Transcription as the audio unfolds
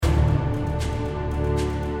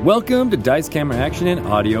Welcome to DiceCameraAction in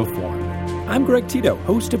audio form. I'm Greg Tito,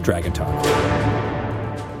 host of Dragon Talk.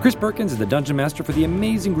 Chris Perkins is the dungeon master for the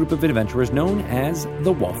amazing group of adventurers known as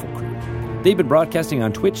the Waffle Crew. They've been broadcasting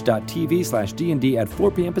on twitch.tv/D&D at 4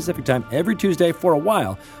 p.m. Pacific time every Tuesday for a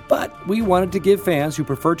while, but we wanted to give fans who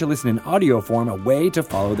prefer to listen in audio form a way to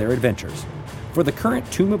follow their adventures. For the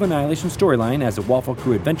current Tomb of Annihilation storyline as the Waffle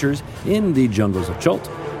Crew adventures in the jungles of Chult,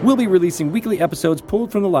 we'll be releasing weekly episodes pulled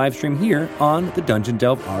from the live stream here on the Dungeon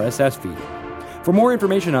Delve RSS feed. For more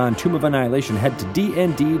information on Tomb of Annihilation, head to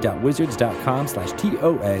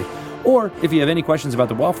dnd.wizards.com/TOA, or if you have any questions about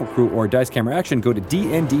the Waffle Crew or DiceCameraAction, go to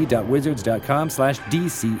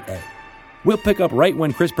dnd.wizards.com/DCA. We'll pick up right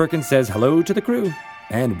when Chris Perkins says hello to the crew,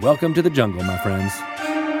 and welcome to the jungle, my friends.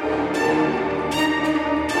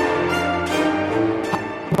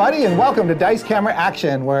 Buddy, and welcome to Dice Camera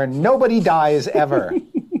Action, where nobody dies ever.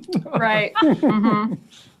 Right. Mm-hmm.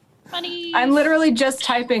 Funny. I'm literally just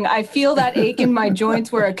typing. I feel that ache in my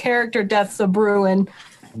joints where a character death's a brewing.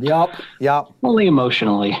 Yup. Only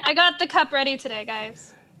emotionally. I got the cup ready today,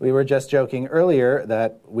 guys. We were just joking earlier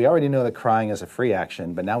that we already know that crying is a free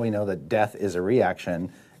action, but now we know that death is a reaction.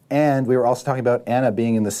 And we were also talking about Anna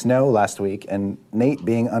being in the snow last week and Nate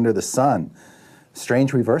being under the sun.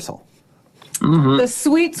 Strange reversal. Mm-hmm. The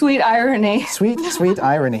sweet, sweet irony. Sweet, sweet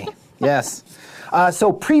irony. Yes.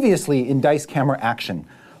 So previously in Dice Camera Action,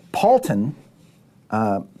 Paultin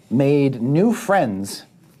made new friends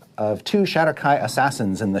of 2 Shadowkai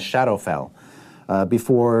assassins in the Shadowfell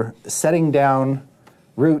before setting down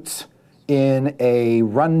roots in a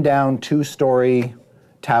rundown 2-story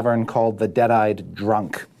tavern called the Dead-Eyed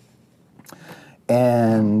Drunk.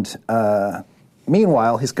 And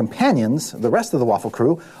meanwhile, his companions, the rest of the Waffle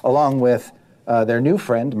Crew, along with their new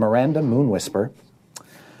friend, Miranda Moonwhisper,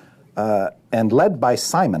 and led by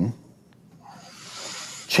Simon,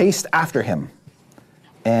 chased after him.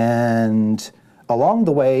 And along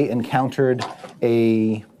the way encountered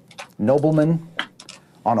a nobleman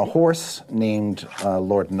on a horse named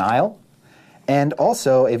Lord Nile, and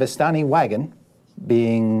also a Vistani wagon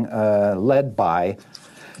being led by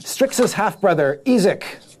Strix's half-brother, Ezek,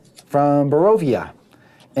 from Barovia.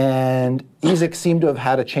 And Ezek seemed to have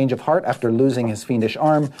had a change of heart after losing his fiendish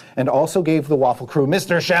arm, and also gave the Waffle Crew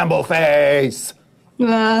Mr. Shambleface,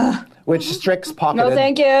 which Strix pocketed. No,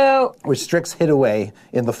 thank you. Which Strix hid away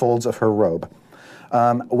in the folds of her robe.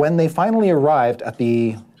 When they finally arrived at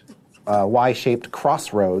the Y-shaped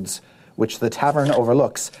crossroads, which the tavern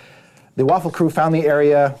overlooks, the Waffle Crew found the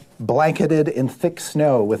area blanketed in thick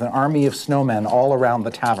snow with an army of snowmen all around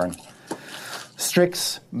the tavern.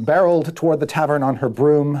 Strix barreled toward the tavern on her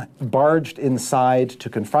broom, barged inside to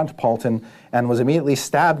confront Paultin, and was immediately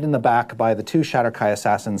stabbed in the back by the 2 Shadowkai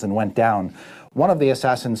assassins and went down. One of the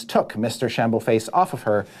assassins took Mr. Shambleface off of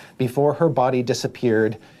her before her body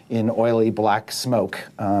disappeared in oily black smoke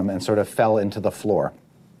and sort of fell into the floor.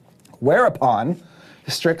 Whereupon,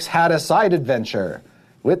 Strix had a side adventure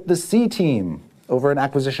with the C Team over in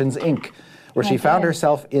Acquisitions Inc., where she found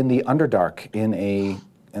herself in the Underdark in a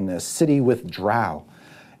city with drow.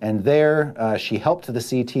 And there she helped the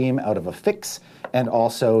C Team out of a fix and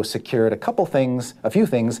also secured a few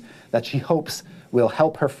things that she hopes will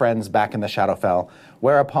help her friends back in the Shadowfell,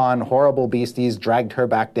 whereupon horrible beasties dragged her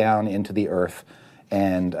back down into the earth,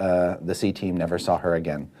 and the C Team never saw her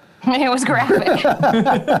again. It was graphic.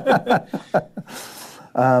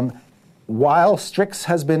 While Strix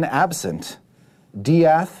has been absent,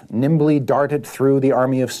 Diath nimbly darted through the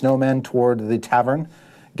army of snowmen toward the tavern,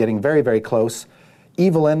 getting very, very close.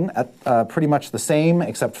 Evelyn, pretty much the same,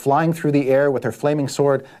 except flying through the air with her flaming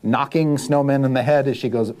sword, knocking snowmen in the head as she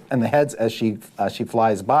goes, in the heads as she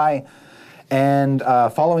flies by. And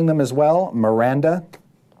following them as well, Miranda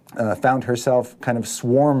found herself kind of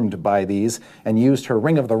swarmed by these and used her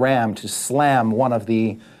Ring of the Ram to slam one of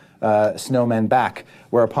the snowmen back,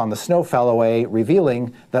 whereupon the snow fell away,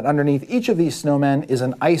 revealing that underneath each of these snowmen is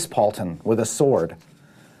an ice Paultin with a sword.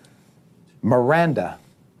 Miranda,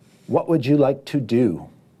 what would you like to do?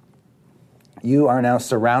 You are now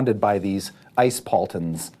surrounded by these ice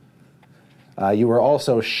Paultins. You were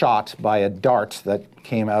also shot by a dart that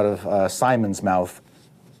came out of Simon's mouth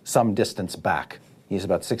some distance back. He's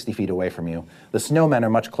about 60 feet away from you. The snowmen are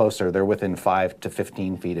much closer. They're within 5 to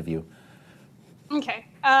 15 feet of you. Okay.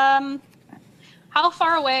 How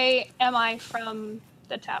far away am I from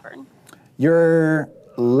the tavern?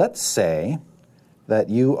 Let's say that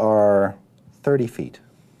you are 30 feet.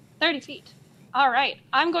 30 feet. All right.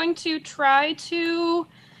 I'm going to try to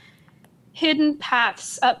hidden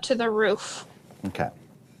paths up to the roof. Okay.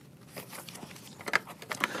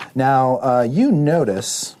 Now, you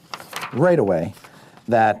notice right away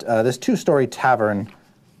that this 2-story tavern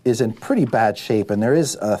is in pretty bad shape, and there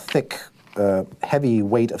is a thick, heavy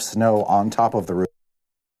weight of snow on top of the roof.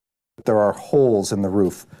 There are holes in the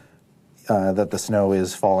roof that the snow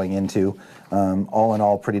is falling into. All in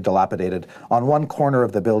all, pretty dilapidated. On one corner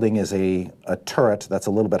of the building is a turret that's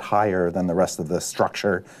a little bit higher than the rest of the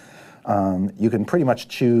structure. You can pretty much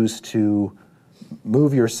choose to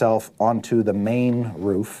move yourself onto the main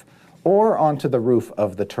roof or onto the roof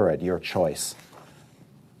of the turret, your choice.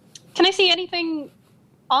 Can I see anything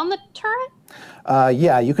on the turret?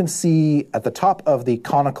 Yeah, you can see at the top of the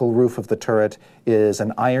conical roof of the turret is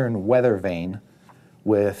an iron weather vane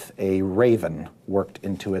with a raven worked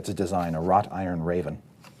into its design, a wrought iron raven.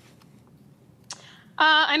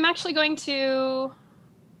 I'm actually going to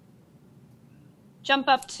jump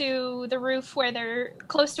up to the roof where they're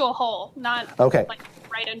close to a hole, not like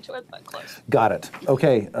right into it, but close. Got it.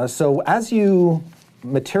 Okay, so as you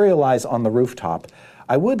materialize on the rooftop,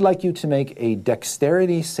 I would like you to make a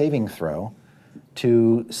dexterity saving throw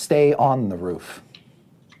to stay on the roof.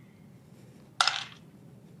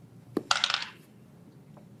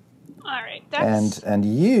 All right, that's... And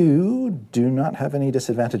you do not have any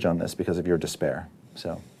disadvantage on this because of your despair.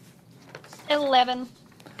 So 11.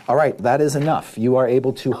 All right, that is enough. You are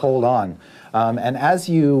able to hold on. And as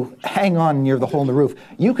you hang on near the hole in the roof,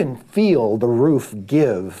 you can feel the roof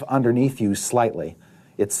give underneath you slightly.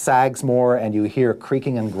 It sags more, and you hear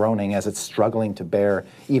creaking and groaning as it's struggling to bear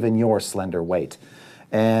even your slender weight.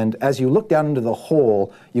 And as you look down into the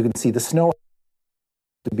hole, you can see the snow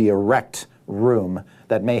to be a wrecked room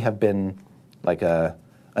that may have been like an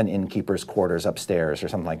innkeeper's quarters upstairs or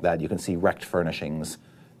something like that. You can see wrecked furnishings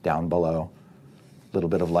down below, a little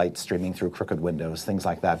bit of light streaming through crooked windows, things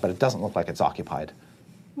like that, but it doesn't look like it's occupied.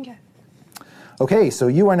 Okay. Okay, so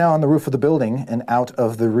you are now on the roof of the building and out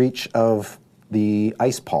of the reach of the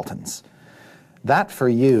ice Paultins. That for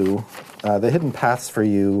you, the hidden paths for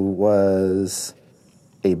you was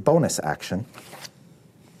a bonus action.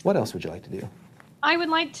 What else would you like to do? I would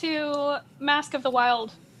like to Mask of the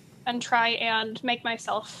Wild and try and make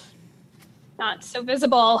myself not so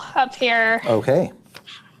visible up here. Okay.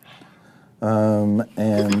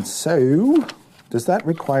 And so, does that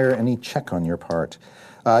require any check on your part?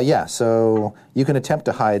 Yeah, so you can attempt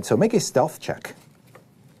to hide. So make a stealth check,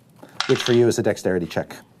 which for you is a dexterity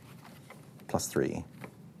check. +3.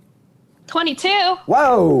 22.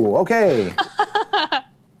 Whoa, okay.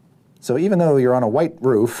 So even though you're on a white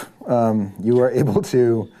roof, you are able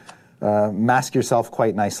to mask yourself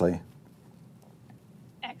quite nicely.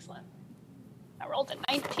 Excellent. I rolled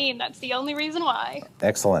a 19. That's the only reason why.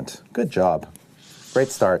 Excellent. Good job. Great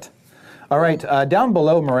start. All right, down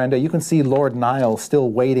below, Miranda, you can see Lord Nile still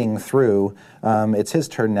wading through. It's his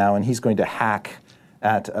turn now, and he's going to hack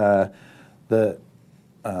at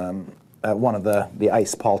one of the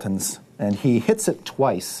ice Paultins. And he hits it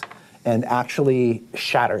twice and actually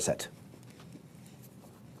shatters it.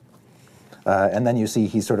 And then you see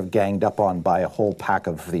he's sort of ganged up on by a whole pack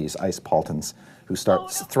of these ice Paultins who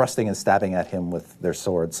start thrusting and stabbing at him with their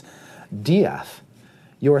swords. Diath,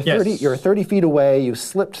 you're 30 feet away. You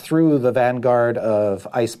slipped through the vanguard of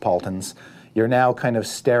ice Paultins. You're now kind of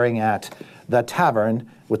staring at the tavern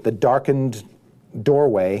with the darkened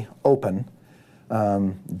doorway open,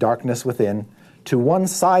 darkness within. To one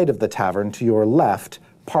side of the tavern, to your left,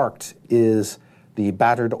 parked is the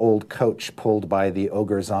battered old coach pulled by the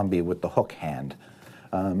ogre zombie with the hook hand.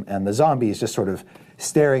 And the zombie is just sort of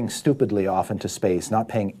staring stupidly off into space, not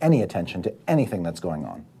paying any attention to anything that's going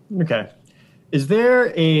on. Okay. Is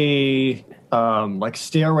there a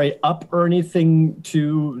stairway up or anything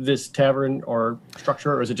to this tavern or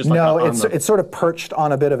structure, or is it just it's sort of perched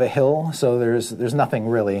on a bit of a hill, so there's nothing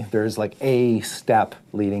really. There's like a step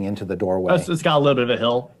leading into the doorway. It's got a little bit of a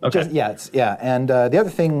hill. Okay. And the other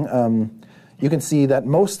thing, you can see that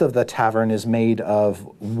most of the tavern is made of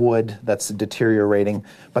wood that's deteriorating,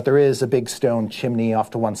 but there is a big stone chimney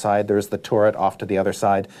off to one side. There's the turret off to the other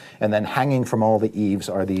side, and then hanging from all the eaves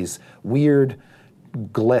are these weird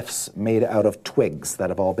glyphs made out of twigs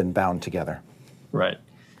that have all been bound together. Right.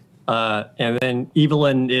 And then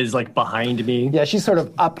Evelyn is like behind me. Yeah, she's sort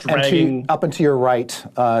of up and to your right.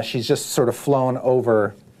 She's just sort of gone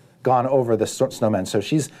over the snowman. So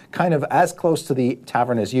she's kind of as close to the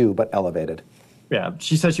tavern as you, but elevated. Yeah,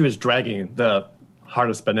 she said she was dragging the Heart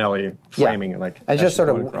of Spinelli, flaming and just sort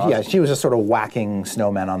of she was just sort of whacking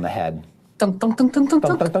snowmen on the head. Dunk, dunk, dunk, dunk, dunk,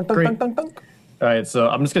 dunk, dunk, dunk, Great. dunk, dunk, dunk. All right, so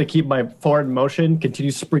I'm just going to keep my forward motion,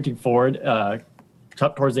 continue sprinting forward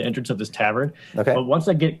towards the entrance of this tavern. Okay. But once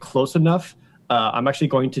I get close enough, I'm actually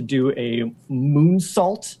going to do a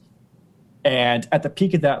moonsault. And at the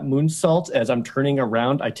peak of that moonsault, as I'm turning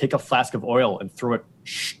around, I take a flask of oil and throw it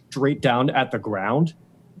straight down at the ground.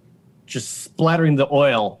 just splattering the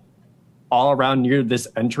oil all around near this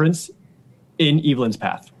entrance in Evelyn's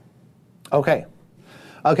path. Okay.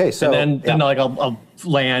 Okay, so... And then like, I'll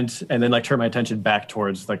land and then like turn my attention back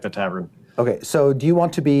towards like the tavern. Okay, so do you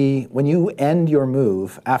want to be... When you end your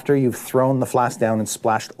move, after you've thrown the flask down and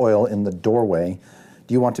splashed oil in the doorway,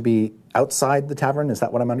 do you want to be outside the tavern? Is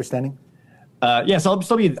that what I'm understanding? Yes, I'll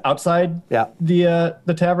still be outside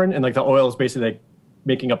the tavern, and like the oil is basically like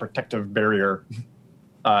making a protective barrier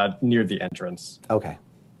near the entrance. Okay,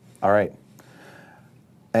 all right.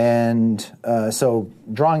 And so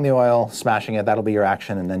drawing the oil, smashing it, that'll be your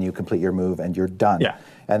action, and then you complete your move, and you're done. Yeah.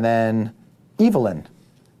 And then Evelyn,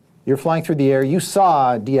 you're flying through the air. You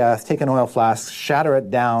saw Diaz take an oil flask, shatter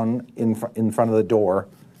it down in front of the door,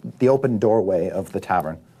 the open doorway of the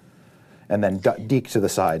tavern, and then deke to the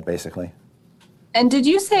side, basically. And did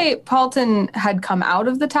you say Paultin had come out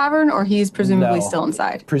of the tavern, or he's presumably still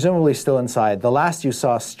inside? Presumably still inside. The last you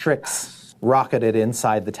saw, Strix rocketed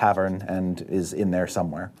inside the tavern and is in there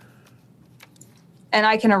somewhere. And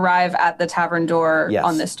I can arrive at the tavern door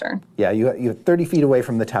on this turn? Yeah, you're 30 feet away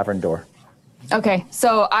from the tavern door. Okay,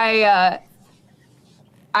 so I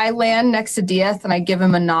land next to Diaz and I give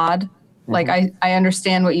him a nod. Mm-hmm. Like, I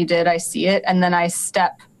understand what you did, I see it, and then I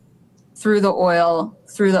step through the oil,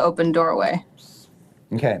 through the open doorway.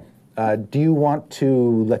 Okay. Do you want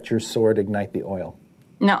to let your sword ignite the oil?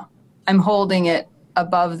 No. I'm holding it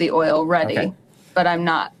above the oil ready, but I'm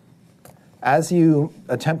not. As you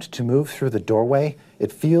attempt to move through the doorway,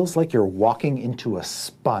 it feels like you're walking into a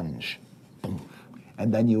sponge.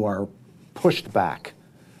 And then you are pushed back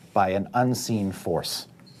by an unseen force.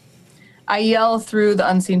 I yell through the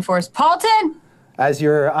unseen force, Paultin! As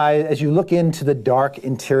you look into the dark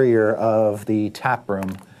interior of the tap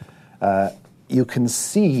room, you can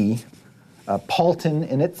see Paultin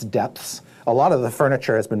in its depths. A lot of the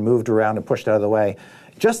furniture has been moved around and pushed out of the way.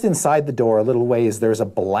 Just inside the door, a little ways, there's a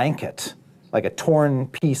blanket, like a torn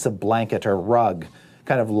piece of blanket or rug,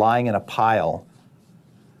 kind of lying in a pile.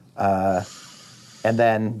 And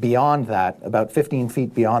then beyond that, about 15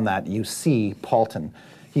 feet beyond that, you see Paultin.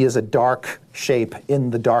 He is a dark shape in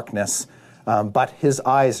the darkness, but his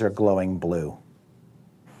eyes are glowing blue.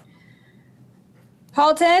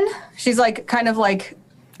 Paultin? She's like, kind of like...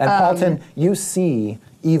 And Paultin, you see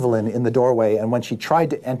Evelyn in the doorway, and when she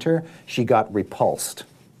tried to enter, she got repulsed.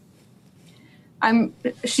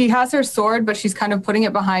 She has her sword, but she's kind of putting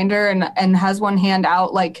it behind her and has one hand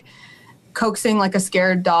out, like coaxing like a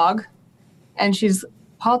scared dog. And she's,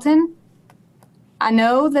 Paultin, I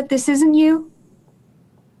know that this isn't you.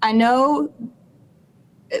 I know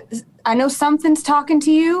something's talking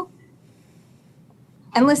to you.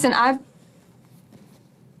 And listen, I've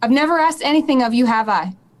never asked anything of you, have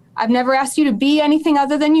I? I've never asked you to be anything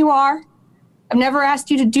other than you are. I've never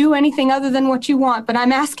asked you to do anything other than what you want, but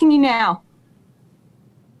I'm asking you now.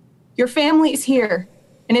 Your family is here,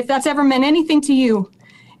 and if that's ever meant anything to you,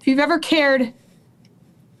 if you've ever cared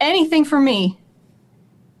anything for me,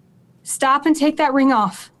 stop and take that ring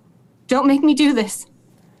off. Don't make me do this.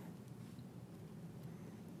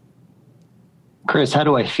 Chris, how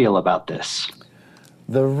do I feel about this?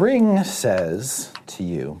 The ring says to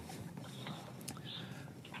you,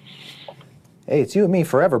 hey, it's you and me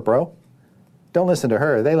forever, bro. Don't listen to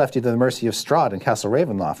her. They left you to the mercy of Strahd and Castle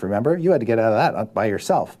Ravenloft, remember? You had to get out of that by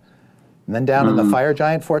yourself. And then down in the Fire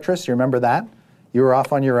Giant Fortress, you remember that? You were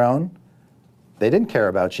off on your own. They didn't care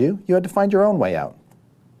about you. You had to find your own way out.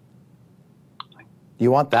 Do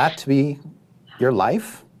you want that to be your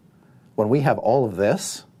life when we have all of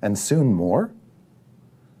this and soon more?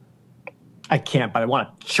 I can't, but I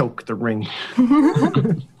want to choke the ring.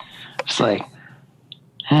 It's like,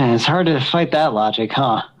 it's hard to fight that logic,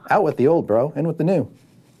 huh? Out with the old, bro. In with the new.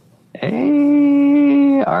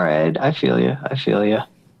 Hey, all right. I feel you.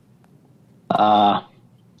 Now,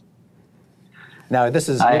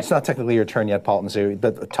 it's not technically your turn yet, Paultin,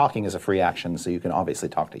 but talking is a free action, so you can obviously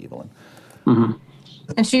talk to Evelyn. Mm-hmm.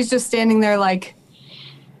 And she's just standing there like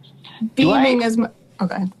beaming as much.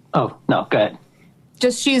 Okay. Oh, no, go ahead.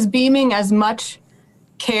 She's beaming as much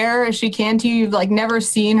care as she can to you. You've like never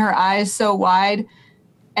seen her eyes so wide.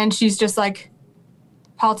 And she's just like,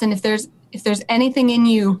 Paultin, if there's anything in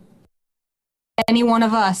you, any one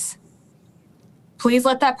of us, please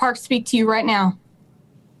let that park speak to you right now.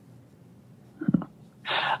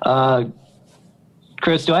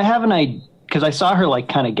 Chris, do I have an idea? Because I saw her like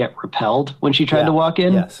kind of get repelled when she tried to walk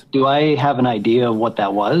in. Yes. Do I have an idea of what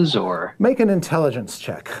that was, or? Make an intelligence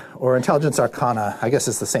check, or intelligence arcana. I guess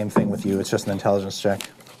it's the same thing with you. It's just an intelligence check.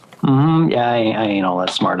 Mm-hmm. Yeah, I ain't all that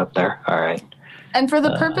smart up there. All right. And for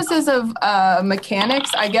the purposes of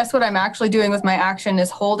mechanics, I guess what I'm actually doing with my action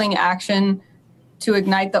is holding action to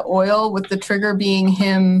ignite the oil, with the trigger being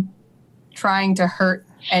him trying to hurt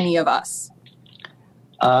any of us?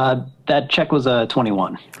 That check was a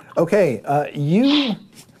 21. Okay,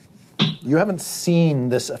 you haven't seen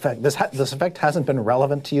this effect. This effect hasn't been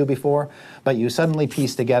relevant to you before, but you suddenly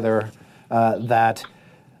piece together that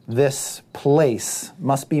this place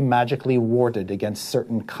must be magically warded against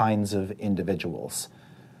certain kinds of individuals.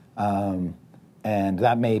 And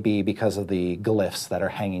that may be because of the glyphs that are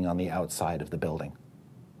hanging on the outside of the building.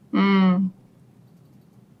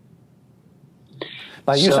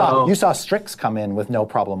 But you saw Strix come in with no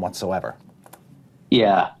problem whatsoever.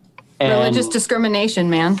 Yeah. And Religious discrimination,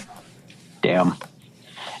 man. damn.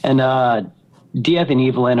 And DF and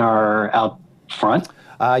Evelyn are out front.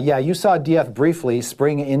 Yeah, you saw DF briefly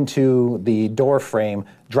spring into the door frame,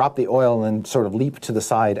 drop the oil, and sort of leap to the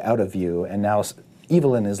side out of view. And now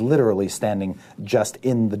Evelyn is literally standing just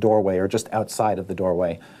in the doorway, or just outside of the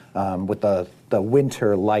doorway, with the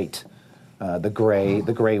winter light, the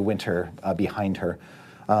gray winter behind her.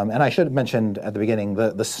 And I should have mentioned at the beginning,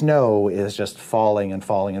 the snow is just falling and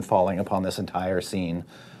falling and falling upon this entire scene.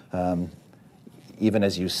 Even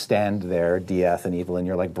as you stand there, DF and Evelyn,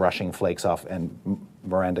 you're like brushing flakes off, and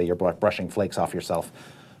Miranda, you're brushing flakes off yourself.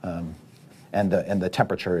 And the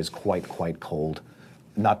temperature is quite cold.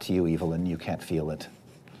 Not to you, Evelyn, you can't feel it.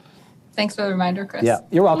 Thanks for the reminder, Chris. Yeah,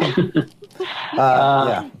 you're welcome.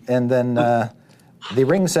 Yeah, and then the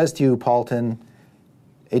ring says to you, Paultin,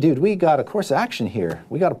 hey dude, we got a course of action here.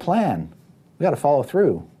 We got a plan. We got to follow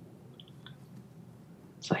through.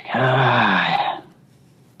 It's like, yeah,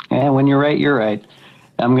 when you're right, you're right.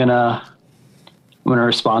 I'm gonna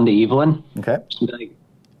respond to Evelyn. Okay. Just be like,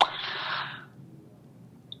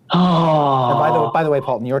 oh. And by the way,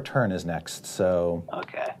 Paultin, your turn is next, so.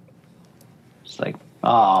 Okay. It's like,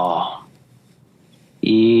 oh,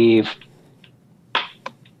 Eve,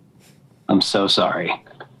 I'm so sorry.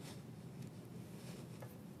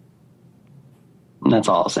 And that's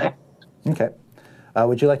all I'll say. Okay.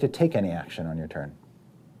 Would you like to take any action on your turn?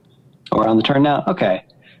 We're on the turn now? Okay.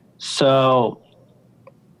 So,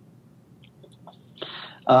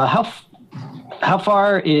 how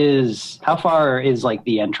far is like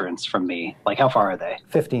the entrance from me? Like, how far are they?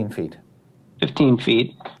 15 feet. 15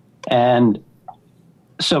 feet. And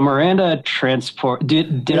so Miranda transport.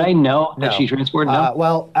 Did I know that she transported? No?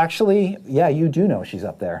 Well, actually, yeah, you do know she's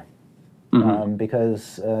up there,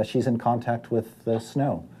 because she's in contact with the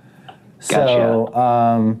snow. Gotcha. So,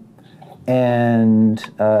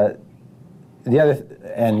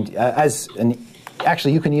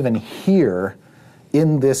 actually, you can even hear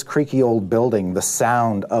in this creaky old building the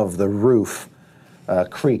sound of the roof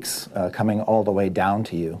creaks coming all the way down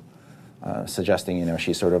to you, suggesting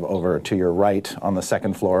she's sort of over to your right on the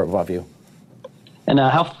second floor above you. And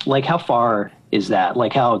how far is that?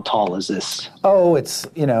 Like, how tall is this? Oh, it's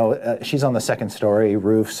she's on the second story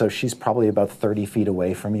roof, so she's probably about 30 feet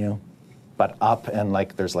away from you, but up, and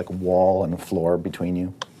there's wall and floor between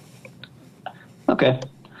you. Okay.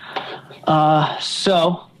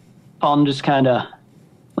 So Paultin just kind of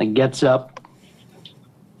gets up.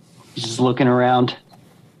 He's just looking around.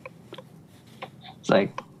 It's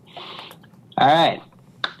like, all right,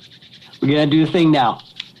 we're going to do the thing now.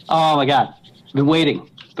 Oh my God. I've been waiting.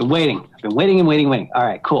 I've been waiting. All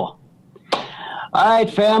right, cool. All right,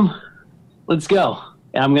 fam, let's go.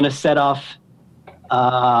 And I'm going to set off,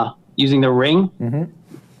 using the ring,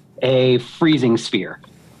 a freezing sphere.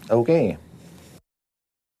 Okay.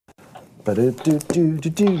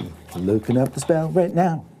 Looking up the spell right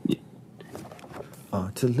now.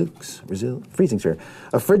 To Luke's freezing sphere.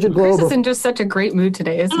 A frigid globe. Chris is in just such a great mood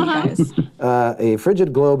today, isn't he, guys? A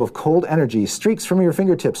frigid globe of cold energy streaks from your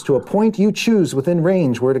fingertips to a point you choose within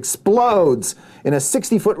range, where it explodes in a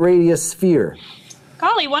 60-foot radius sphere.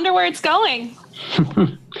 Golly, wonder where it's going.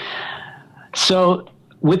 So,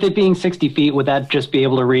 with it being 60 feet, would that just be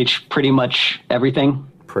able to reach pretty much everything?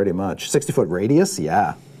 Pretty much. 60-foot radius?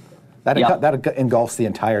 Yeah. That engulfs the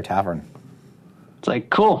entire tavern. It's like,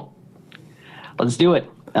 cool. Let's do it.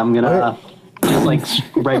 I'm going to, just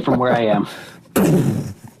right from where I am.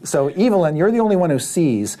 So, Evelyn, you're the only one who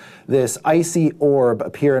sees this icy orb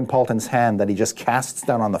appear in Paultin's hand that he just casts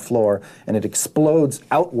down on the floor, and it explodes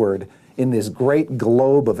outward in this great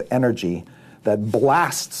globe of energy that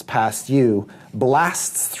blasts past you,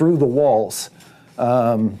 blasts through the walls,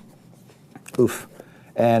 and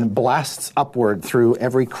blasts upward through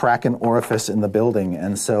every crack and orifice in the building.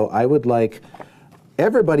 And so I would like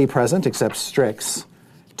everybody present except Strix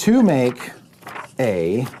to make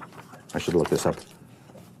I should look this up.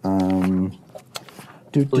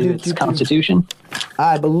 It's Constitution?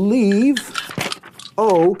 I believe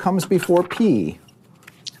O comes before P.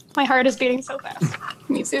 My heart is beating so fast.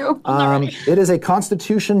 Me too. It is a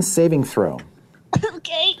Constitution saving throw.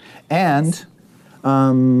 Okay. And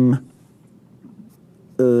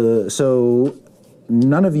so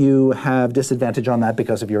none of you have disadvantage on that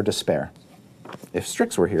because of your despair. If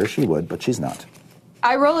Strix were here, she would, but she's not.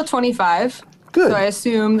 I roll a 25. Good. So I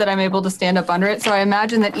assume that I'm able to stand up under it. So I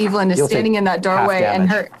imagine that Evelyn is You'll standing take in that doorway half and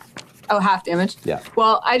damage. her... Oh, half damage? Yeah.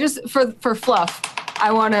 Well, I just, for fluff,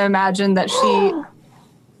 I want to imagine that she...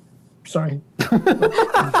 Sorry.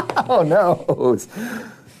 Oh, no.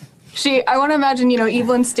 I want to imagine,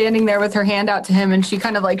 Evelyn standing there with her hand out to him, and she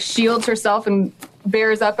kind of like shields herself and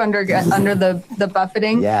bears up under the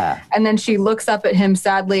buffeting. Yeah. And then she looks up at him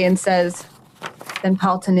sadly and says, then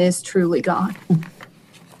Paultin is truly gone.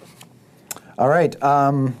 All right.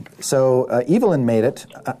 So Evelyn made it.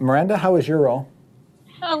 Miranda, how was your roll?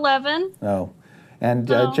 11. Oh. And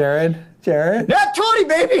No. Jared? Nat 20,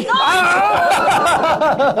 baby!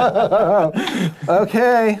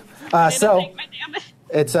 Okay. So Take my damage.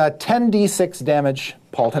 it's 10d6 damage,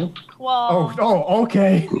 Paultin. Whoa. Oh,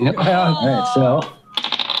 okay. Yep. All right, so.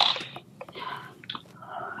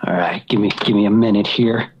 All right, give me a minute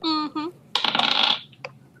here. Mm-hmm.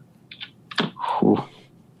 Ooh.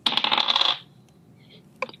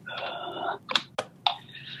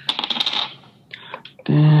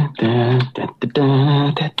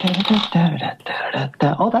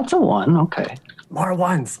 Oh, that's a 1. Okay. More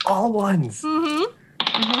ones. All ones.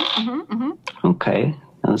 Okay.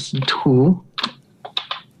 That's 2.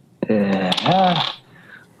 Yeah.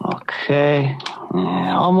 Okay.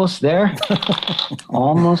 Yeah, almost there.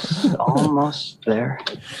 almost there.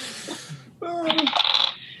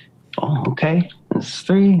 Oh, okay. That's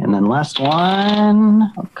 3. And then last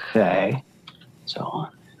one. Okay. So,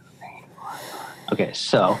 okay,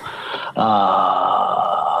 so,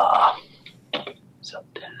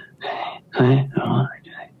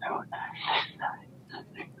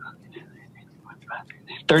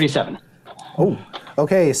 37. Oh,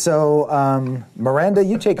 okay. So Miranda,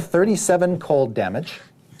 you take 37 cold damage.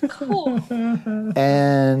 Cool.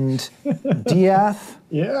 And Diath,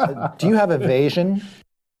 Yeah. do you have evasion?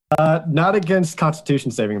 Not against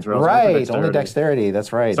Constitution saving throws. Right, only dexterity.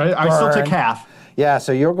 That's right. So I still took Burn. half. Yeah,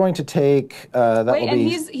 so you're going to take that Wait, will and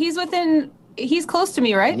be he's close to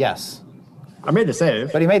me, right? yes. I made the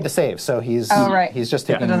save. But he made the save, so he's Oh, right. he's just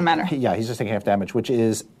Yeah. taking It doesn't matter. He's just taking half damage, which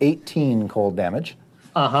is 18 cold damage.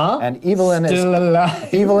 Uh-huh. And Evelyn Still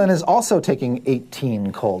alive. is also taking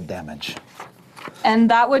 18 cold damage.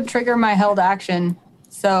 And that would trigger my held action.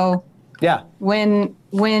 So Yeah. when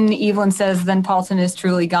Evelyn says, then Paultin is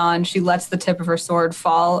truly gone, she lets the tip of her sword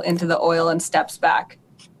fall into the oil and steps back.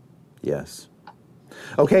 Yes.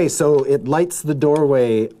 Okay, so it lights the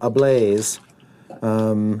doorway ablaze.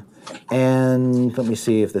 And let me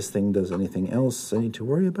see if this thing does anything else I need to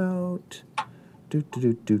worry about.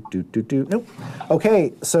 Nope.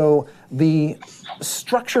 Okay, so the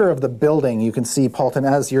structure of the building, you can see, Paultin,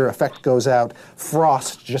 as your effect goes out,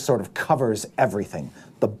 frost just sort of covers everything.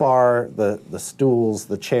 The bar, the stools,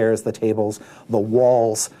 the chairs, the tables, the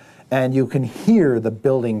walls, and you can hear the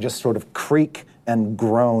building just sort of creak and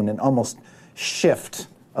groan and almost shift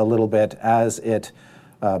a little bit as it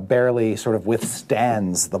barely sort of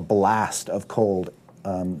withstands the blast of cold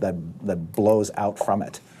that blows out from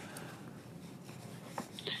it.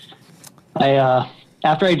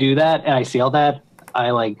 After I do that and I see all that,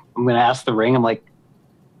 I'm going to ask the ring. I'm like,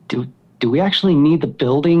 do we actually need the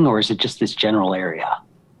building, or is it just this general area?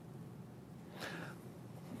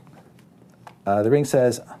 The ring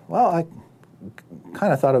says, well, I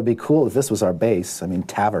kind of thought it would be cool if this was our base. I mean,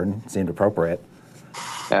 tavern seemed appropriate.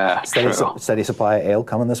 Steady supply of ale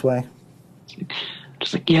coming this way.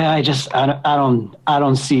 Just like, yeah, I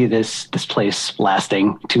don't see this place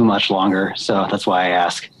lasting too much longer, so that's why I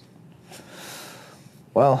ask.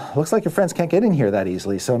 Well, looks like your friends can't get in here that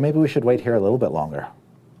easily, so maybe we should wait here a little bit longer.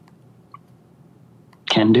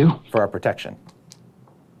 Can do. For our protection.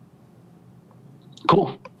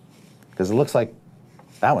 Cool. Because it looks like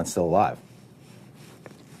that one's still alive.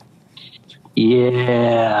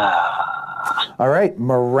 Yeah. All right,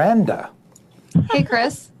 Miranda. Hey,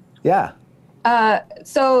 Chris. Yeah.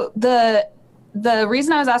 So the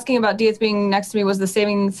reason I was asking about Diath being next to me was the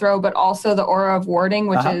saving throw, but also the aura of warding,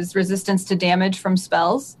 which is resistance to damage from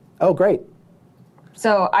spells. Oh, great.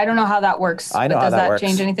 So I don't know how that works. I know but how does that works.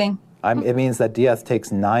 change anything? It means that Diath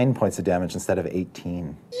takes 9 points of damage instead of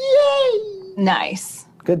 18. Nice.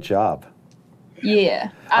 Good job. Yeah.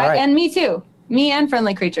 right. And me too. Me and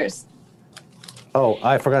friendly creatures. Oh,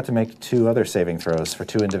 I forgot to make 2 other saving throws for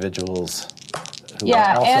 2 individuals. Who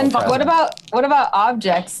Yeah, are also and present. what about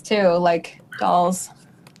objects too, like dolls?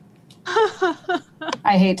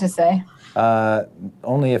 I hate to say.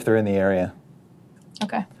 Only if they're in the area.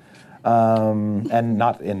 Okay. And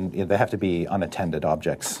not in, they have to be unattended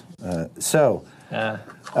objects. All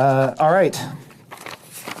right.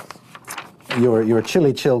 Your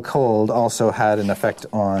chilly chill cold also had an effect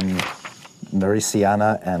on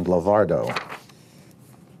Nericiana and Lovardo.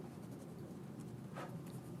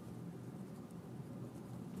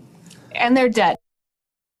 And they're dead.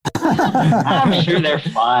 I'm sure they're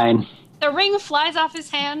fine. The ring flies off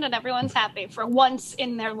his hand and everyone's happy for once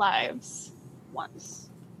in their lives. Once.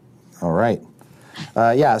 All right.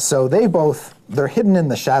 So they're hidden in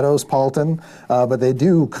the shadows, Paultin, but they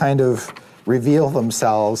do kind of reveal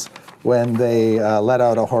themselves when they let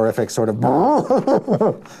out a horrific sort of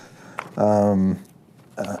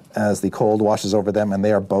as the cold washes over them, and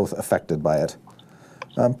they are both affected by it.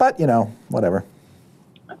 But, whatever.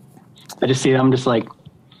 I just see them just like,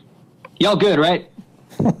 y'all good, right?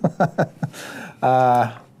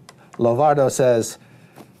 Lovardo says,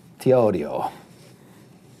 "Ti odio."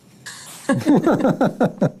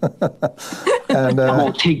 And I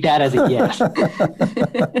won't take that as a yes.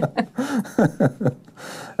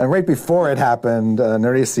 And right before it happened,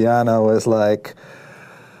 Nericiana was like,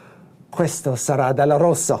 "Questo sarà della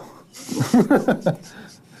rosso."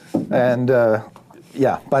 And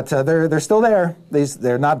but they're still there.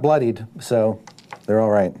 They're not bloodied, so they're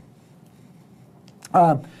all right.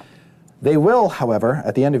 They will, however,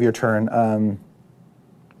 at the end of your turn,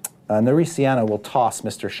 Nericiana will toss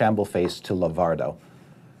Mr. Shambleface to Lovardo,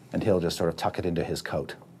 and he'll just sort of tuck it into his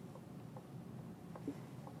coat.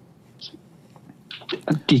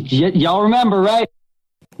 Y'all remember, right?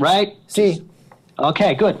 Right? See?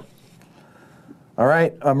 Okay, good. All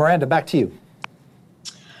right, Miranda, back to you.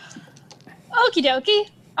 Okie dokie.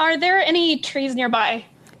 Are there any trees nearby?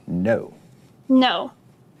 No. No.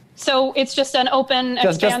 So it's just an open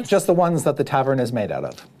expanse? Just the ones that the tavern is made out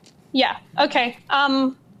of. Yeah, okay.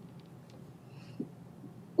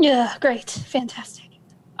 Yeah, great. Fantastic.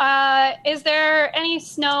 Is there any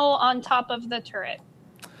snow on top of the turret?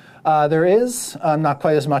 There is, not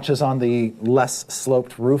quite as much as on the less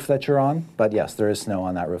sloped roof that you're on, but yes, there is snow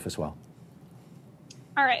on that roof as well.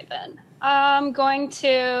 All right, then. I'm going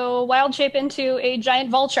to wild shape into a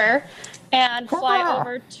giant vulture and fly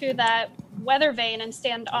over to that weather vane and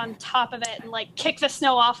stand on top of it and, kick the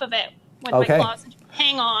snow off of it with my claws and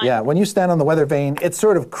hang on. Yeah, when you stand on the weather vane, it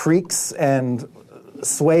sort of creaks and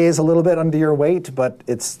sways a little bit under your weight, but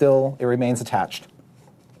it remains attached.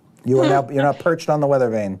 You're now perched on the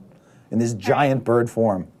weather vane in this giant bird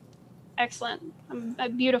form. Excellent. I'm a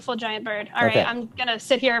beautiful giant bird. All right, I'm going to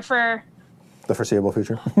sit here for the foreseeable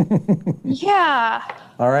future. Yeah.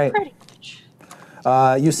 All right. Pretty much.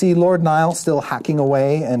 You see Lord Nile still hacking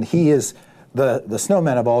away, and he is the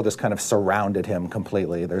snowmen have all just kind of surrounded him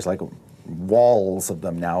completely. There's walls of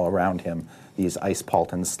them now around him. These ice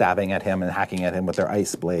Paultins stabbing at him and hacking at him with their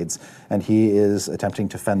ice blades, and he is attempting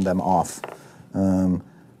to fend them off.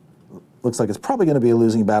 Looks like it's probably going to be a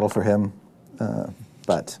losing battle for him,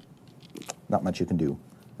 but not much you can do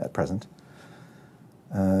at present.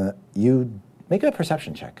 You make a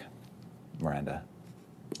perception check, Miranda.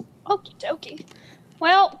 Okie dokie.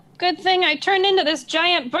 Well, good thing I turned into this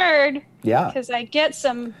giant bird. Yeah. Because I get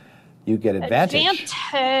some You get advantage.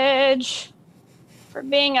 Advantage for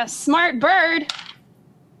being a smart bird.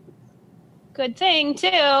 Good thing,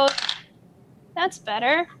 too. That's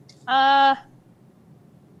better.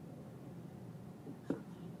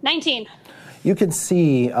 19. You can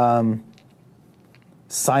see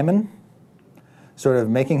Simon sort of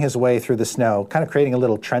making his way through the snow, kind of creating a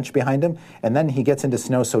little trench behind him, and then he gets into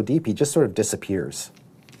snow so deep he just sort of disappears.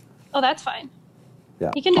 Oh, that's fine.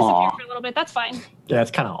 Yeah. He can disappear for a little bit. That's fine. Yeah,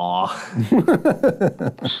 it's kind of awe.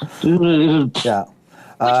 Yeah.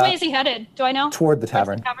 Which way is he headed? Do I know? Toward the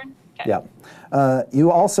tavern. The tavern? Okay. Yeah.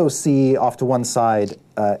 You also see off to one side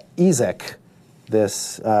Ezek,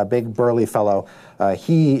 this big burly fellow.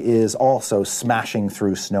 He is also smashing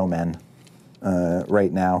through snowmen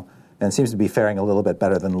right now, and seems to be faring a little bit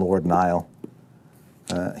better than Lord Nile.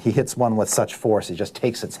 He hits one with such force, he just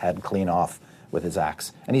takes its head clean off with his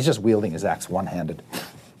axe. And he's just wielding his axe one-handed.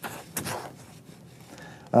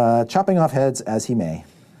 Chopping off heads as he may.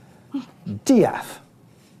 Diath.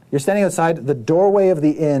 You're standing outside. The doorway of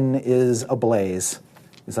the inn is ablaze.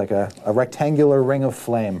 It's like a rectangular ring of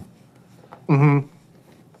flame. Mm-hmm.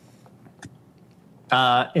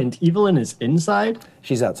 And Evelyn is inside?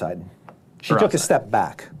 She's outside. She Or took outside. a step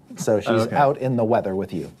back, so she's Okay. out in the weather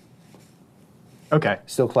with you, Okay,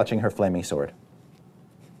 still clutching her flaming sword.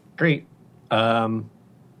 great.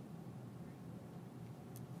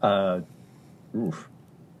 Oof.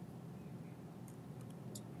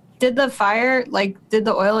 Did the fire, did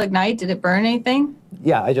the oil ignite? Did it burn anything?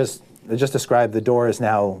 Yeah, I just described the door is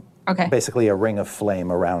now Okay. basically a ring of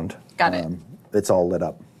flame around. Got it. It's all lit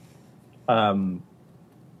up.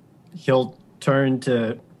 He'll turn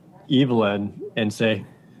to Evelyn and say,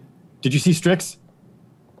 "Did you see Strix?"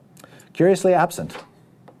 Curiously absent.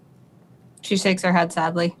 She shakes her head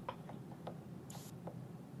sadly.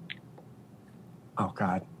 Oh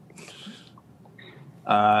God.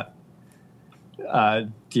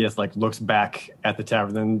 Diaz looks back at the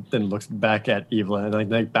tavern, then looks back at Evelyn, and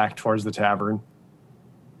then back towards the tavern,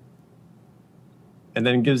 and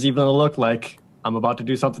then gives Evelyn a look like I'm about to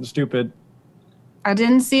do something stupid. I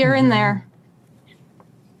didn't see her in there.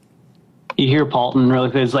 You hear Paultin really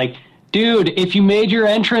quick. It's like, dude, if you made your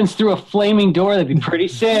entrance through a flaming door, that'd be pretty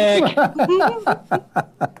sick.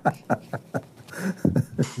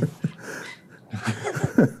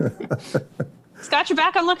 It's got your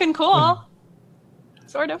back on looking cool.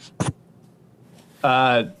 Sort of.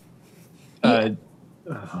 Evelyn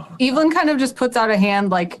kind of just puts out a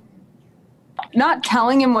hand, not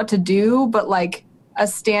telling him what to do, but a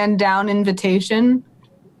stand down invitation.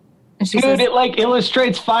 And she says, Dude, it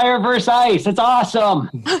illustrates fire versus ice. It's awesome.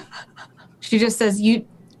 She just says, you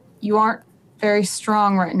aren't very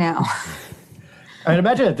strong right now. I'd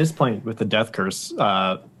imagine at this point with the death curse,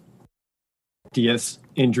 Diaz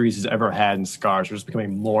injuries he's ever had and scars are just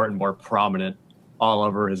becoming more and more prominent all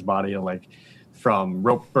over his body, from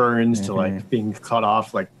rope burns to being cut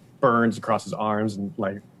off, burns across his arms, and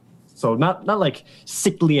so not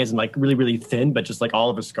sickly as in really, really thin, but just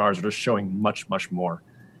all of his scars are just showing much, much more.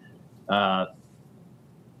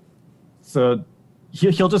 So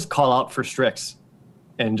he'll just call out for Strix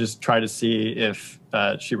and just try to see if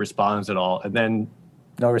she responds at all, and then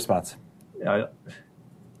No response.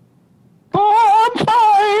 Oh, I'm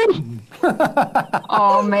fine.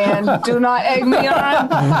 Oh man, do not egg me on.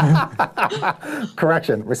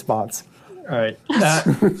 Correction, response. all right.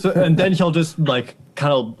 And then he'll just kind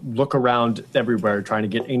of look around everywhere, trying to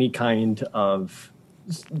get any kind of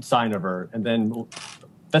sign of her, and then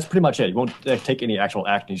that's pretty much it. He won't take any actual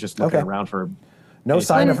action. He's just looking around for no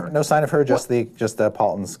sign of her. Just the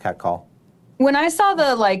Paultin's cat call. When I saw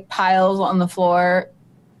the piles on the floor,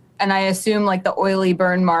 and I assume the oily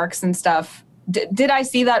burn marks and stuff, did I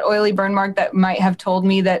see that oily burn mark that might have told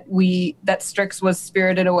me that Strix was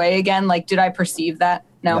spirited away again? Did I perceive that?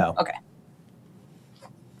 No. Okay.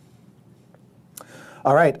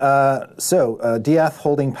 All right. So Diath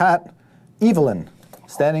holding pat, Evelyn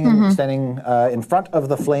standing in front of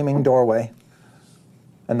the flaming doorway,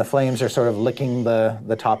 and the flames are sort of licking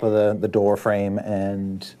the top of the door frame,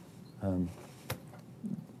 and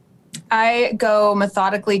I go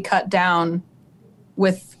methodically cut down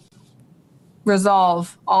with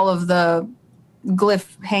resolve all of the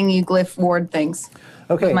hangy glyph ward things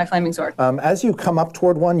with my flaming sword. As you come up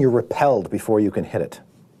toward one, you're repelled before you can hit it.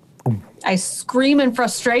 I scream in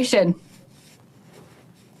frustration.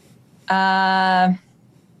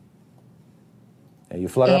 You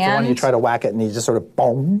flutter up to one, you try to whack it, and he just sort of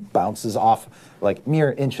boom, bounces off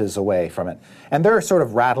mere inches away from it. And they're sort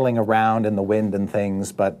of rattling around in the wind and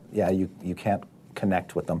things, but yeah, you can't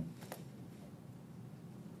connect with them.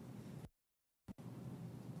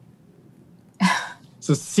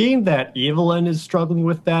 So seeing that Evelyn is struggling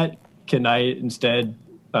with that, can I instead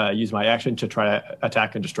use my action to try to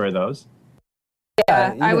attack and destroy those?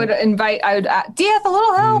 Yeah, I would Diath, a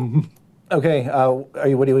little help. Okay, what are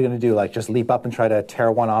you going to do? Just leap up and try to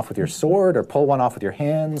tear one off with your sword, or pull one off with your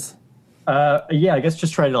hands? Yeah, I guess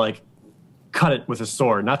just try to cut it with a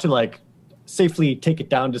sword, not to safely take it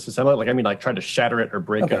down, disassemble it. Try to shatter it or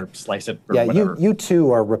break it or slice it or whatever. you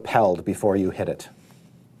two are repelled before you hit it.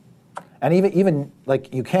 And even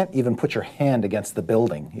you can't even put your hand against the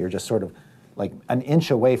building. You're just sort of an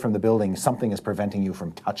inch away from the building. Something is preventing you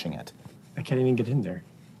from touching it. I can't even get in there.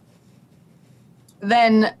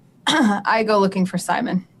 Then I go looking for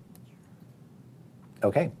Simon.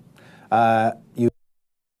 Okay. You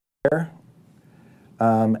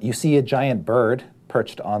see a giant bird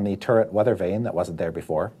perched on the turret weather vane that wasn't there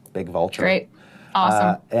before. Big vulture. Great.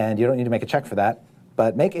 Awesome. And you don't need to make a check for that,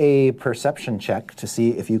 but make a perception check to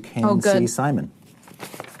see if you can see Simon.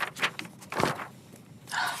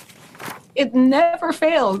 It never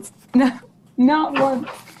fails. No, not one.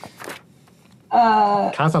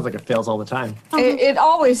 Kind of sounds like it fails all the time. It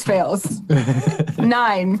always fails.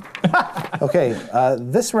 9. Okay,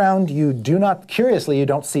 this round you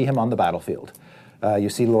don't see him on the battlefield. You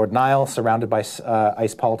see Lord Nile surrounded by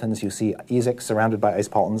ice Paultins. You see Ezek surrounded by ice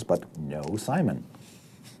Paultins, but no Simon.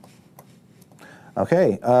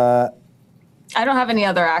 Okay. I don't have any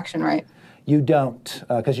other action, right? You don't,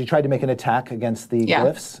 because you tried to make an attack against the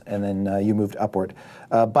glyphs, and then you moved upward.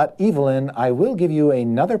 But Evelyn, I will give you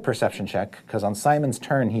another perception check, because on Simon's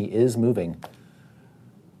turn, he is moving.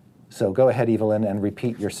 So go ahead, Evelyn, and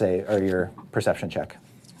repeat your perception check.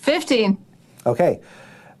 15. Okay.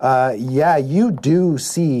 Yeah, you do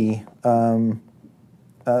see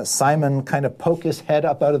Simon kind of poke his head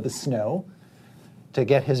up out of the snow to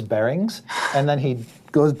get his bearings, and then he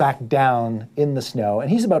goes back down in the snow, and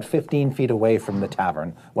he's about 15 feet away from the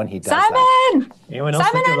tavern when he does that. Simon! Anyone else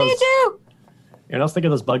Simon, I need you! Anyone else think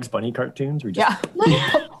of those Bugs Bunny cartoons? Where you just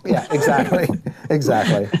Yeah, exactly.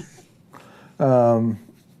 Exactly. And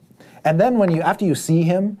then after you see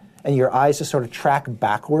him, and your eyes just sort of track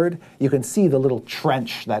backward, you can see the little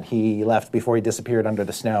trench that he left before he disappeared under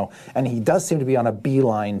the snow, and he does seem to be on a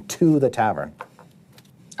beeline to the tavern.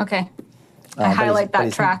 Okay. I highlight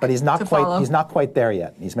that track. But he's not to quite. follow. He's not quite there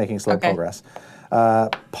yet. He's making slow progress.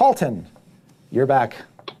 Paultin, you're back.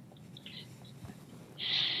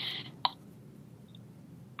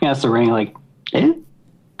 Yeah, it's the ring. Like,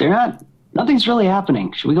 they're not. Nothing's really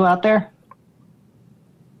happening. Should we go out there?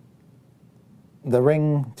 The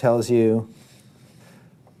ring tells you.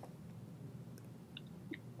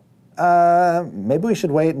 Maybe we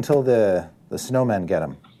should wait until the snowmen get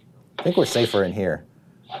him. I think we're safer in here.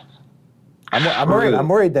 I'm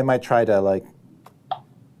worried they might try to like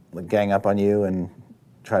gang up on you and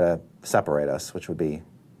try to separate us, which would be.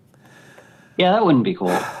 Yeah, that wouldn't be cool.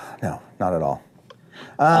 No, not at all.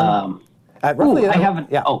 I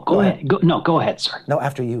haven't. Yeah. Oh, go ahead. Go ahead, sir. No,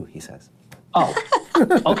 after you, he says. Oh,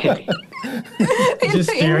 okay. just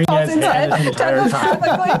staring at his head this entire time.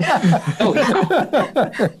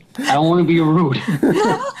 I don't want to be rude.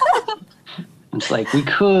 It's like we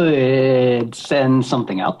could send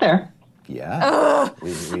something out there. Yeah.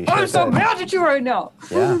 We I'm so mad at you right now.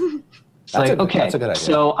 Yeah. It's like, okay, that's a good idea.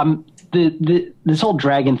 So this whole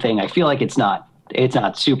dragon thing, I feel like it's not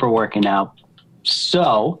super working out.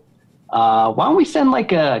 So why don't we send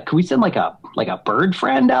could we send like a bird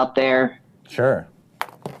friend out there? Sure.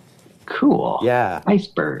 Cool. Yeah. Nice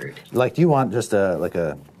bird. Like, do you want just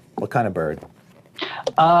what kind of bird?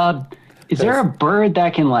 Is there a bird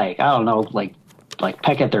that can like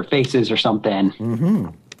peck at their faces or something? Mm-hmm.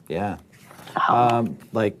 Yeah.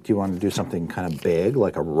 Do you want to do something kind of big,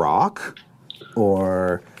 like a rock?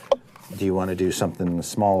 Or do you want to do something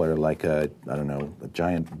smaller, like a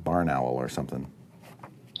giant barn owl or something?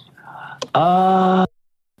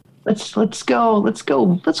 Let's go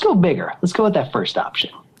bigger. Let's go with that first option.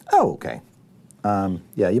 Oh, okay.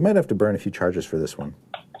 Yeah, you might have to burn a few charges for this one.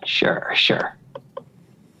 Sure.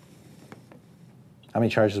 How many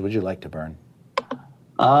charges would you like to burn?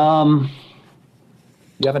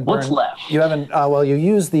 You haven't What's burned, left? You haven't. You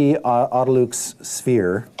use the Autoluke's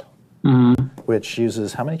sphere, which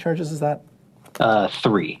uses how many charges is that?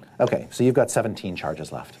 3. Okay, so you've got 17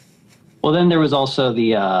 charges left. Well, then there was also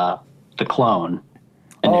the clone.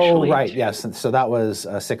 Initially. Oh, right. Yes. So that was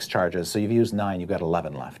 6 charges. So you've used 9. You've got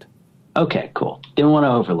 11 left. Okay, cool. Didn't want to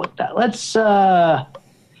overlook that. Let's. How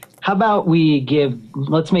about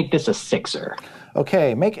let's make this a 6er.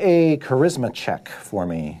 Okay, make a charisma check for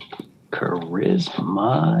me.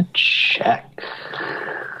 Charisma check.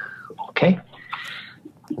 Okay.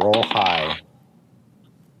 Roll high.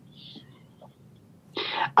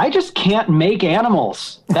 I just can't make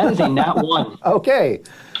animals. That is a nat 1. Okay.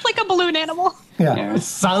 Like a balloon animal. Yeah. It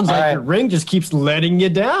sounds like the ring just keeps letting you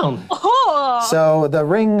down. Oh. So the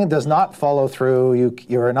ring does not follow through.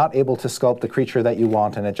 You are not able to sculpt the creature that you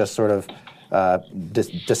want, and it just sort of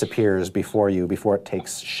disappears before it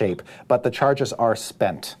takes shape. But the charges are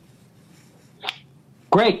spent.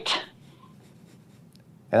 Great.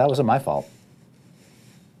 And that wasn't my fault.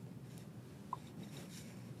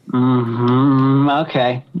 Mm-hmm.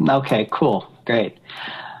 Okay, cool. Great.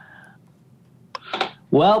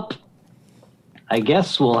 Well, I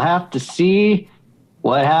guess we'll have to see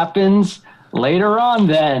what happens later on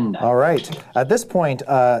then. All right. At this point,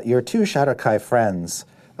 your 2 Shadowkai friends,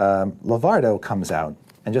 Lavardo comes out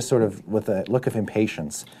and just sort of, with a look of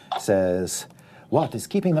impatience, says, "What is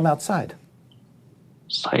keeping them outside?"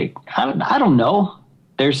 It's like, I don't know.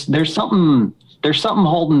 There's something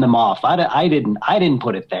holding them off. I didn't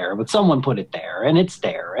put it there, but someone put it there, and it's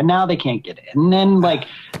there, and now they can't get in. And then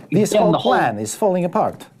This whole plan is falling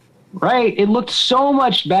apart. Right. It looked so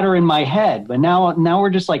much better in my head, but now we're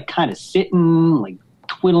just like kind of sitting, like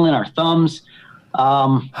twiddling our thumbs.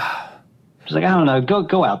 Just like, I don't know,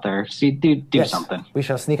 go out there, see, do something. We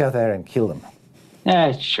shall sneak out there and kill them.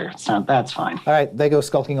 Yeah, sure. That's fine. All right, they go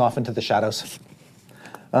skulking off into the shadows.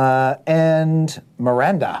 And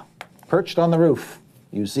Miranda, perched on the roof,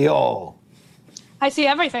 you see all. I see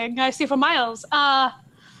everything. I see for miles.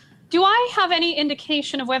 Do I have any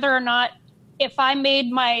indication of whether or not if I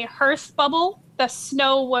made my hearth bubble, the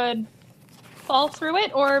snow would fall through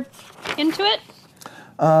it or into it?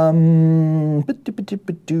 You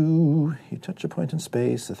touch a point in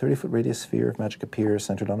space. A 30-foot radius sphere of magic appears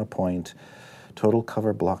centered on a point. Total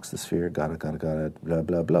cover blocks the sphere. Got it. Blah,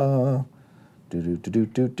 blah, blah.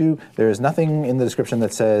 There is nothing in the description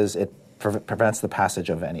that says it prevents the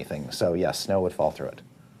passage of anything. So, yes, snow would fall through it.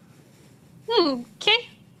 Okay.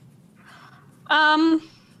 What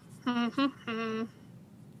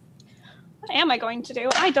am I going to do?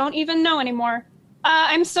 I don't even know anymore.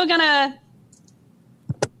 I'm still gonna...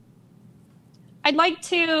 I'd like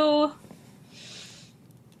to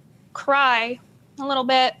cry a little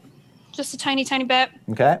bit. Just a tiny, tiny bit.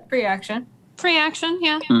 Okay. Free action. Free action,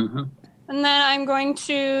 yeah. Mm-hmm. And then I'm going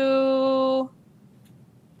to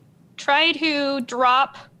try to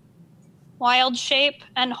drop Wild Shape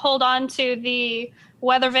and hold on to the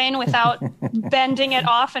weather vane without bending it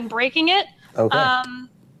off and breaking it. Okay.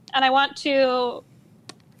 And I want to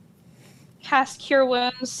cast Cure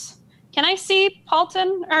Wounds. Can I see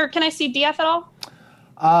Paultin, or can I see DF at all?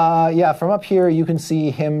 Yeah, from up here you can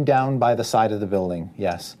see him down by the side of the building,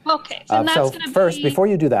 yes. Okay, then that's so going to be... first, before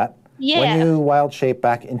you do that, Yeah. when you wild shape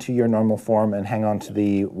back into your normal form and hang on to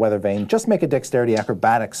the weather vane, just make a dexterity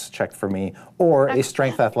acrobatics check for me, or a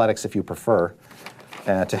strength athletics if you prefer,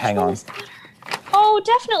 to hang on. Oh,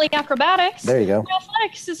 definitely acrobatics. There you go. My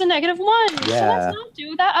athletics is a -1, so Yeah. let's not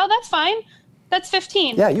do that. Oh, that's fine. That's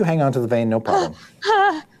 15. Yeah, you hang on to the vane, no problem.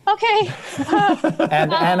 Okay.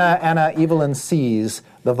 And Anna Evelyn sees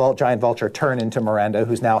the giant vulture turn into Miranda,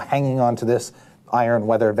 who's now hanging onto this iron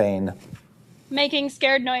weather vane. Making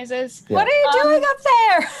scared noises. Yeah. What are you doing up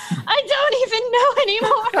there? I don't even know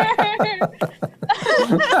anymore.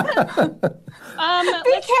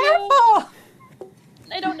 Be careful.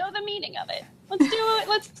 I don't know the meaning of it. Let's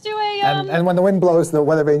do a. And when the wind blows, the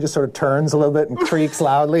weather vane just sort of turns a little bit and creaks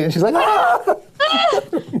loudly, and she's like, ah!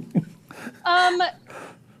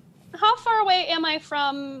 How far away am I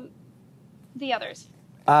from the others?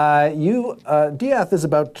 Diath is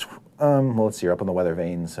about, let's see, you're up on the weather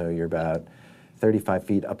vane, so you're about 35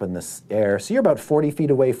 feet up in the air. So you're about 40 feet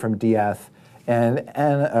away from Diath, and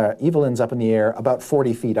Evelyn's up in the air, about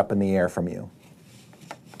 40 feet up in the air from you.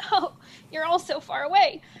 Oh, you're all so far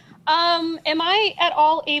away. Am I at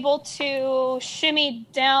all able to shimmy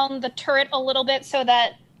down the turret a little bit so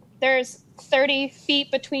that there's 30 feet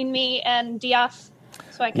between me and Diath?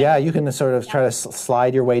 So I can... Yeah, you can sort of try to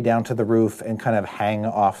slide your way down to the roof and kind of hang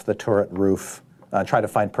off the turret roof. Try to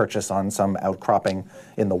find purchase on some outcropping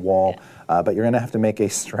in the wall. But you're going to have to make a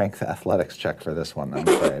strength athletics check for this one, I'm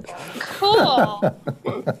afraid. Cool.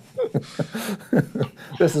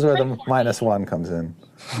 This is where the -1 comes in.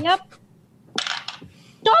 Yep.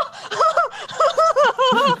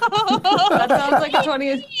 That sounds like a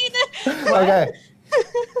 20. Okay.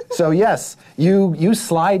 So yes, you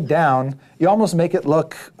slide down. You almost make it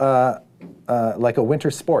look like a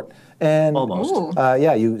winter sport. And Almost.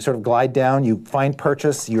 Yeah, you sort of glide down. You find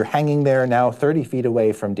purchase. You're hanging there now, 30 feet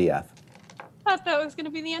away from Diath. Thought that was going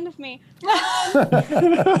to be the end of me.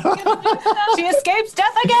 She escapes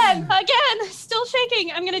death again. Again, still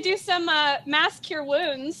shaking. I'm going to do some mass cure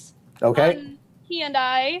wounds. Okay. On he and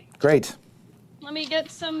I. Great. Let me get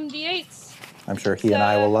some d8s. I'm sure he and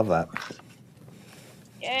I will love that.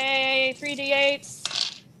 Yay, 3 d8s.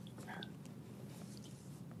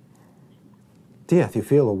 Diath, you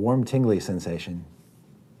feel a warm, tingly sensation.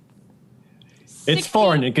 It's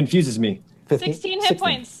foreign. It confuses me. 16 hit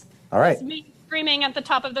points. All right. It's me screaming at the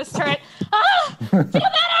top of this turret. Ah! Feel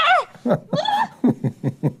better!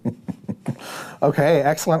 Okay,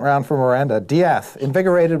 excellent round for Miranda. Diath,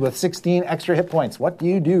 invigorated with 16 extra hit points. What do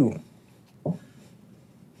you do?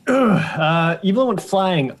 Evelyn went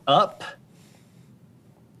flying up.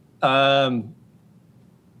 I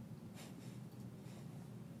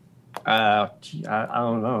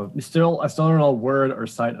don't know. I still don't know word or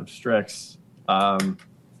sight of Strix. So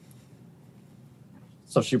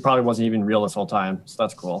she probably wasn't even real this whole time. So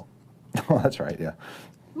that's cool. Oh, that's right, yeah.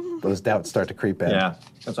 Those doubts start to creep in. Yeah.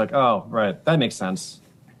 It's like, oh, right. That makes sense.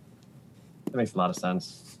 That makes a lot of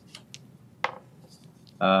sense.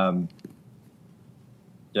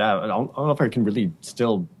 Yeah, I don't know if I can really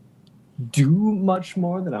still do much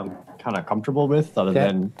more than I'm kind of comfortable with, other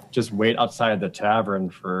than just wait outside the tavern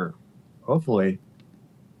for, hopefully,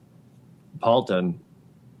 Paultin.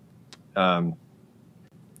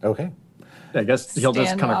 Okay. I guess he'll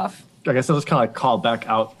just kind of. I guess he'll just kind of call back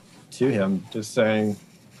out to him, just saying,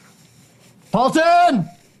 "Paultin,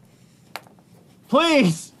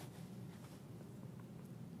 please."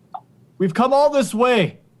 We've come all this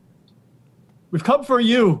way. We've come for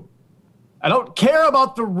you. I don't care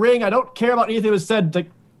about the ring. I don't care about anything that was said.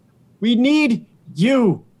 Like, we need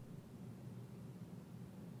you.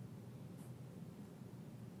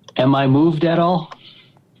 Am I moved at all?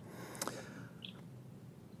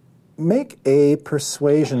 Make a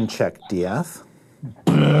persuasion check, Diath.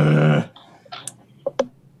 I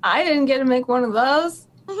didn't get to make one of those.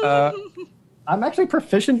 I'm actually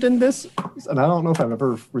proficient in this, and I don't know if I've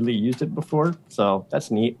ever really used it before, so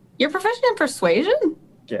that's neat. You're proficient in persuasion?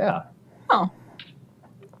 Yeah. Oh.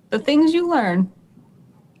 The things you learn.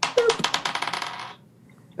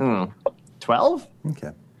 12?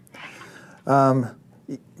 Okay.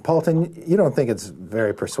 Paultin, you don't think it's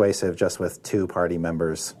very persuasive just with 2 party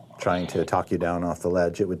members trying to talk you down off the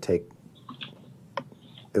ledge. It would take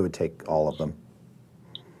all of them.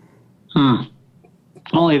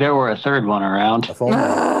 If only there were a third one around. If only.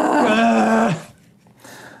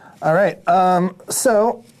 All right.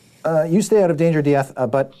 So you stay out of danger, Diath,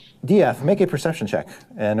 but Diath, make a perception check.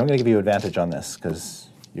 And I'm going to give you advantage on this because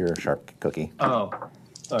you're a sharp cookie. Oh.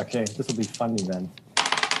 Okay, this will be funny then.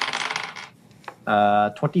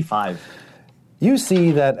 25. You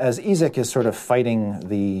see that as Ezek is sort of fighting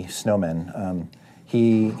the snowmen,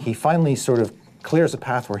 he finally sort of clears a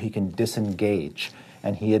path where he can disengage,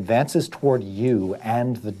 and he advances toward you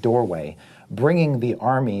and the doorway, bringing the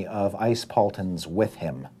army of ice Paultins with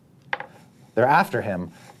him. They're after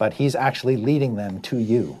him, but he's actually leading them to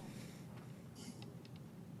you.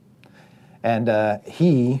 And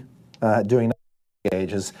he, doing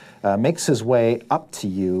engages, makes his way up to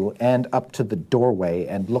you and up to the doorway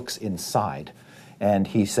and looks inside. And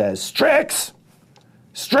he says, Strix!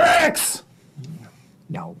 Strix!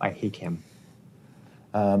 No, I hate him.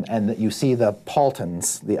 And you see the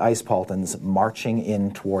Paultins, the ice Paultins, marching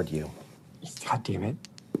in toward you. God damn it.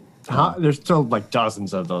 There's still like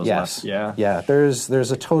dozens of those left. Yeah. Yeah, there's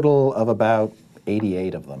a total of about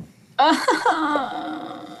 88 of them.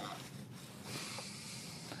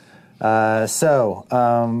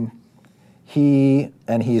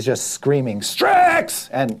 He's just screaming, Strix!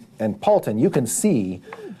 And Paultin, you can see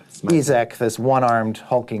Ezek, this one-armed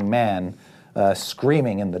hulking man,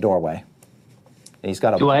 screaming in the doorway. He's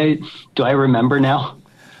got a. Do I remember now?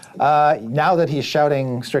 Now that he's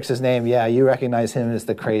shouting Strix's name, yeah, you recognize him as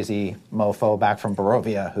the crazy mofo back from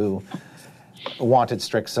Barovia who wanted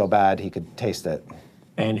Strix so bad he could taste it.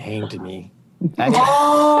 And hanged me. And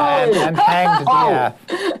hanged Diath.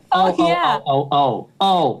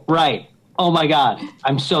 Oh, right. Oh my God.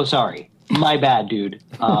 I'm so sorry. My bad, dude.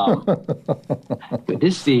 Good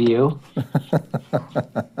to see you.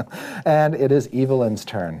 And it is Evelyn's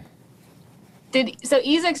turn. So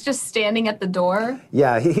Ezek's just standing at the door?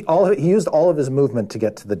 Yeah, he used all of his movement to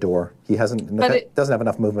get to the door. He doesn't have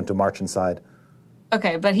enough movement to march inside.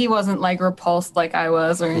 Okay, but he wasn't like repulsed like I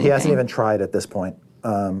was or anything. He hasn't even tried at this point,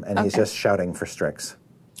 and he's just shouting for Strix.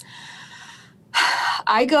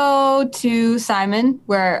 I go to Simon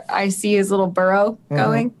where I see his little burrow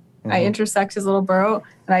going. Mm-hmm. I intersect his little burrow,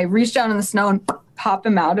 and I reach down in the snow and pop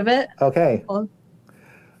him out of it. Okay.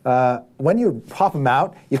 When you pop him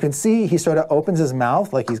out, you can see he sort of opens his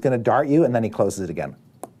mouth like he's going to dart you, and then he closes it again.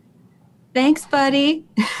 Thanks, buddy.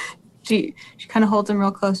 She kind of holds him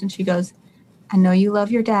real close, and she goes, I know you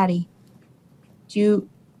love your daddy. Do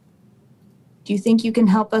you think you can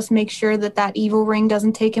help us make sure that evil ring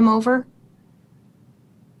doesn't take him over?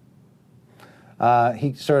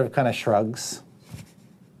 He sort of kind of shrugs.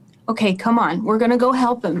 Okay, come on. We're going to go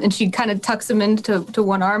help him. And she kind of tucks him into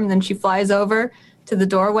one arm, and then she flies over to the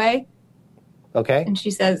doorway. Okay. And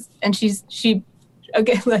she says, she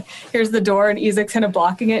okay, like, here's the door, and Ezek's kind of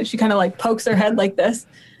blocking it. She kind of like pokes her head like this,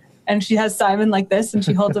 and she has Simon like this, and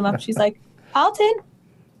she holds him up. She's like, Paultin,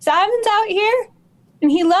 Simon's out here,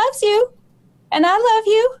 and he loves you, and I love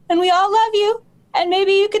you, and we all love you, and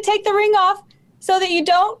maybe you could take the ring off so that you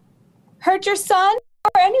don't hurt your son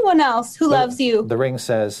or anyone else who loves you. The ring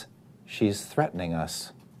says, she's threatening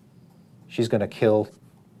us. She's going to kill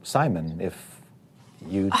Simon if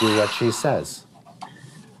you do what she says.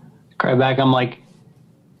 Cry back, I'm like,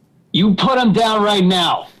 you put him down right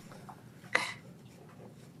now.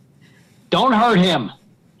 Don't hurt him.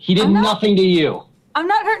 He did nothing to you. I'm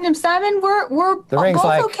not hurting him, Simon. We're both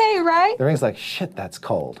like, okay, right? The ring's like, shit, that's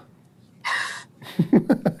cold.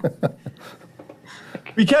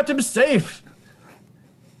 We kept him safe.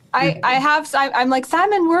 I'm like,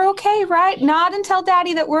 Simon, we're okay, right? Not and tell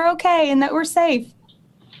Daddy that we're okay and that we're safe.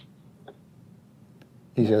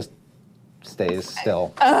 He just stays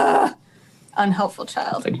still. Unhelpful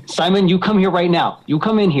child. Simon, you come here right now. You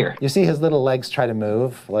come in here. You see his little legs try to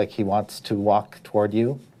move, like he wants to walk toward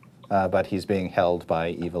you, but he's being held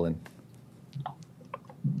by Evelyn.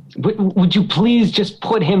 Would you please just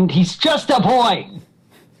put him... He's just a boy!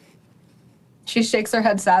 She shakes her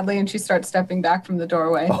head sadly and she starts stepping back from the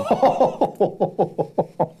doorway.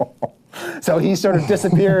 So he sort of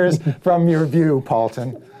disappears from your view,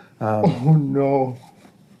 Paultin. Oh, no.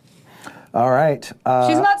 All right.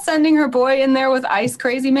 She's not sending her boy in there with Ice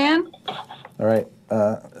Crazy Man. All right.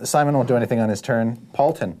 Simon won't do anything on his turn.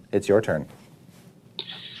 Paultin, it's your turn.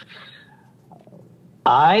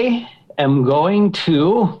 I am going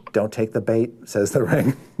to... Don't take the bait, says the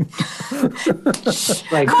ring.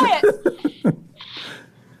 Quiet!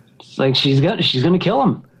 It's like she's gonna kill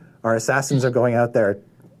him. Our assassins are going out there.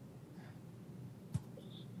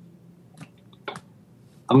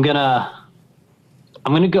 I'm gonna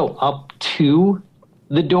go up to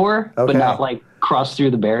the door, Okay. but not like cross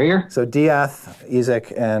through the barrier. So Diath,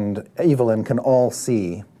 Ezek, and Evelyn can all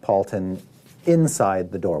see Paultin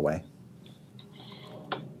inside the doorway.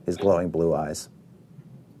 His glowing blue eyes.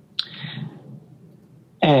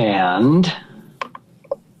 And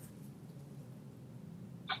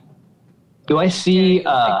do I see?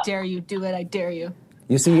 I dare you, do it, I dare you.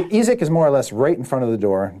 You see, Ezek is more or less right in front of the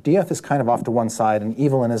door. Diath is kind of off to one side, and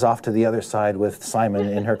Evelyn is off to the other side with Simon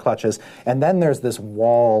in her clutches. And then there's this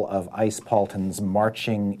wall of ice Paultins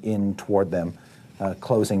marching in toward them,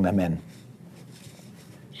 closing them in.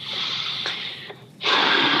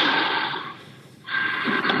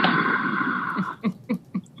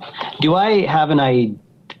 Do I have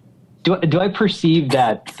do I perceive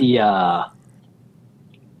that the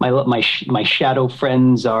my shadow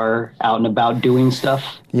friends are out and about doing stuff?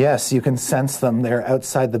 Yes, you can sense them. They're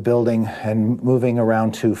outside the building and moving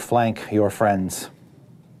around to flank your friends.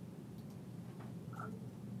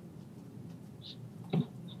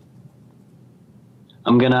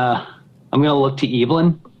 I'm gonna look to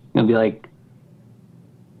Evelyn and be like,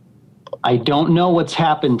 I don't know what's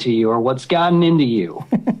happened to you or what's gotten into you.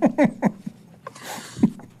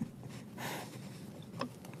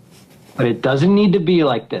 But it doesn't need to be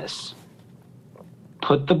like this.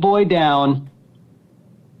 Put the boy down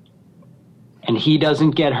and he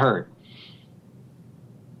doesn't get hurt.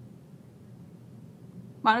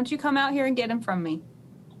 Why don't you come out here and get him from me?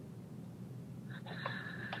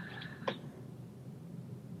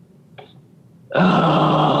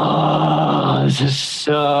 Oh, this is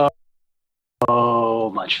so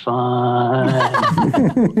much fun.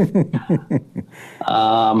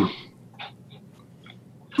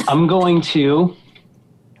 I'm going to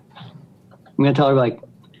tell her, like,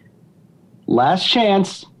 last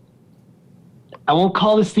chance. I won't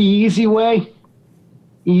call this the easy way,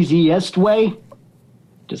 easiest way.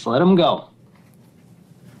 Just let him go.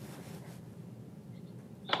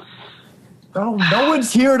 Oh, no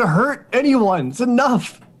one's here to hurt anyone. It's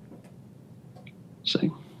enough. She's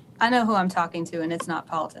like, I know who I'm talking to, and it's not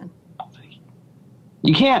Paultin.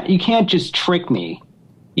 you can't just trick me.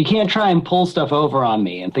 You can't try and pull stuff over on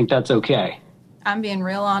me and think that's okay. I'm being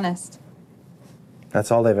real honest. That's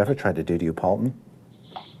all they've ever tried to do to you, Paultin.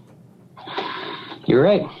 You're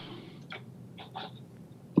right.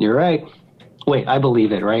 You're right. Wait, I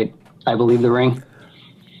believe it, right? I believe the ring?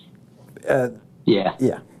 Yeah.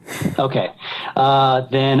 Yeah. Okay.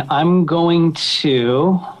 Then I'm going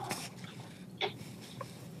to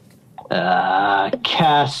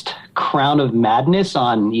cast Crown of Madness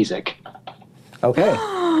on Ezek. Okay.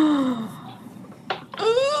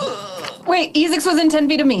 Wait, Ezek's within 10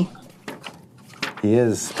 feet of me. He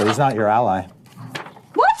is, but he's not your ally.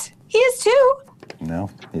 What? He is too. No,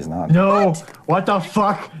 he's not. No. What the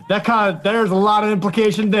fuck? There's a lot of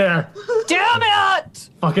implication there. Damn it!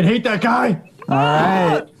 Fucking hate that guy. All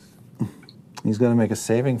right. He's going to make a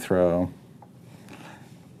saving throw.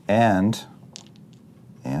 And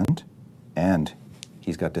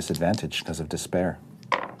he's got disadvantage because of despair.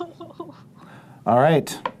 All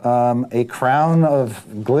right. A crown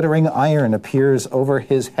of glittering iron appears over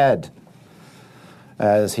his head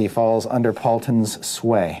as he falls under Paultin's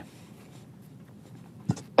sway.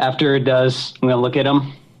 After it does, I'm going to look at him.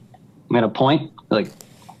 I'm going to point, like,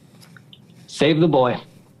 save the boy.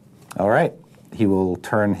 All right. He will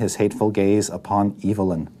turn his hateful gaze upon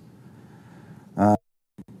Evelyn.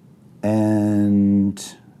 And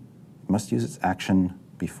must use its action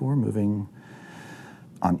before moving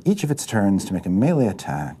on each of its turns to make a melee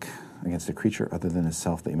attack against a creature other than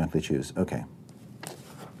itself that you mentally choose. Okay.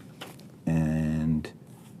 And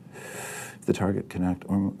the target can act...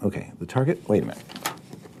 Okay, the target... Wait a minute.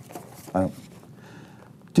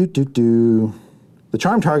 The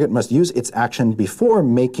charm target must use its action before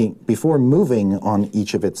moving on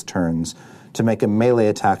each of its turns to make a melee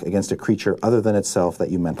attack against a creature other than itself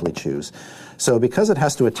that you mentally choose. So because it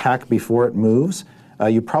has to attack before it moves,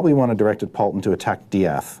 You probably want to direct Paultin to attack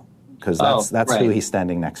Diath, because that's who right. he's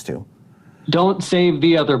standing next to. Don't save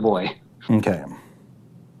the other boy. Okay.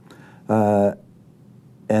 And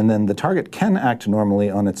then the target can act normally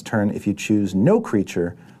on its turn if you choose no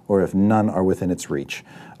creature or if none are within its reach.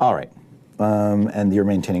 All right. And you're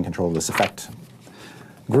maintaining control of this effect.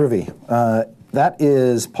 Groovy. That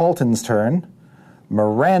is Paultin's turn.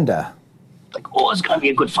 Miranda. It's going to be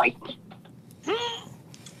a good fight.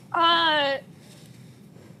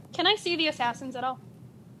 Can I see the assassins at all?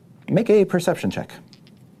 Make a perception check.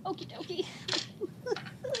 Okie dokie.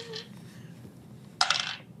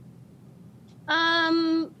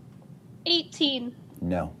 18.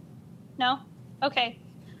 No. No? Okay.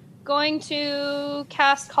 Going to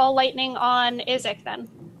cast Call Lightning on Izek then.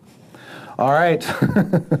 All right.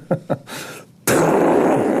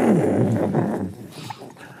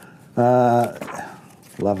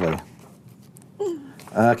 Lovely.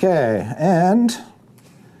 Okay, and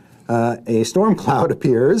a storm cloud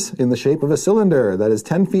appears in the shape of a cylinder that is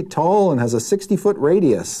 10 feet tall and has a 60-foot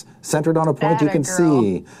radius centered on a point you can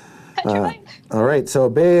see. All right, so a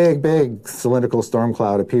big cylindrical storm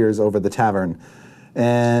cloud appears over the tavern.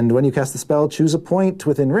 And when you cast the spell, choose a point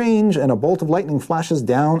within range, and a bolt of lightning flashes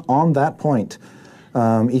down on that point.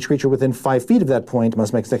 Each creature within 5 feet of that point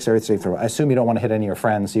must make a dexterity saving throw. I assume you don't want to hit any of your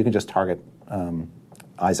friends, so you can just target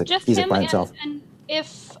Isaac by himself. And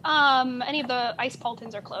if any of the ice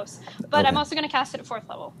Paultins are close. But I'm also going to cast it at 4th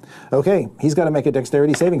level. Okay, he's got to make a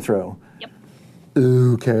dexterity saving throw. Yep.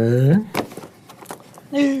 Okay.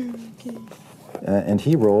 And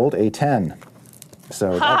he rolled a 10.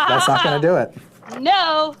 So that's not going to do it.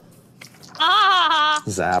 No.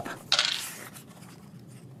 Zap.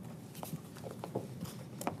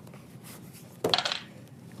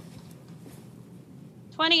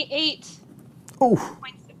 $28 Oof.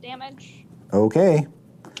 points of damage. Okay.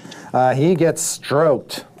 He gets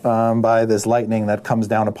stroked by this lightning that comes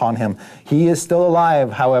down upon him. He is still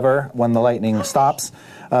alive, however, when the lightning stops.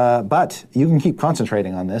 But you can keep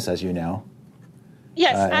concentrating on this, as you know.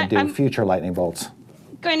 Yes, and do future lightning bolts.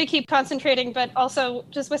 Going to keep concentrating, but also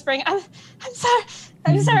just whispering, I'm sorry.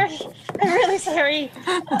 I'm really sorry.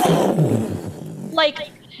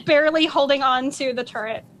 Like, barely holding on to the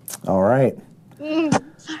turret. All right.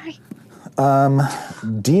 Sorry.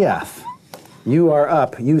 Diath, you are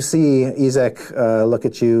up. You see Izek look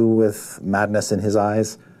at you with madness in his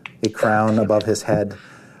eyes, a crown above his head.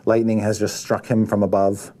 Lightning has just struck him from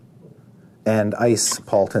above, and ice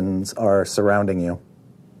Paultins are surrounding you.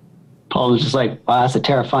 Paul was just like, wow, that's a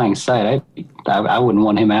terrifying sight. I wouldn't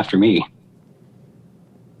want him after me.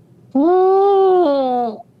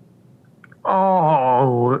 Oh,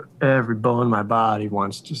 every bone in my body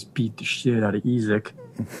wants to just beat the shit out of Izek.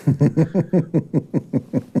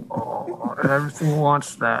 Everything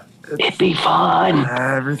wants that. It'd be fun.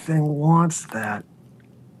 Everything wants that.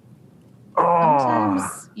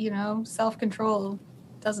 Sometimes, self-control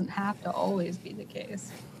doesn't have to always be the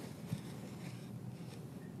case.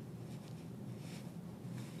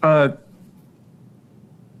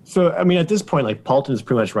 So, I mean, at this point, like, Paultin is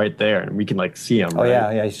pretty much right there, and we can, like, see him, Oh, right?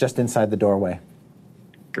 yeah, he's just inside the doorway.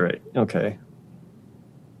 Great, okay.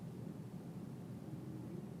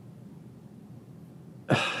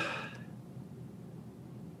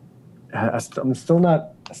 I still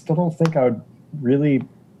don't think I would really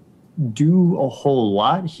do a whole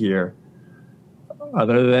lot here,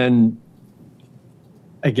 other than,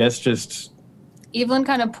 I guess, just... Evelyn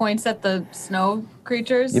kind of points at the snow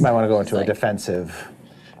creatures. You might want to go into a defensive.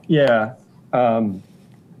 Yeah.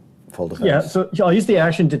 Full defense. Yeah, so I'll use the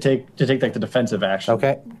action to take like the defensive action.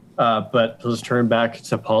 Okay. But he'll just turn back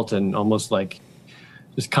to Paultin, almost like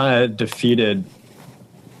just kind of defeated,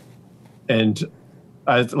 and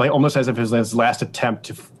almost as if it was his last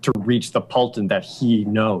attempt to reach the Paultin that he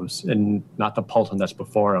knows, and not the Paultin that's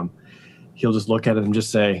before him. He'll just look at it and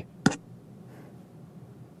just say,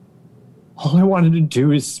 all I wanted to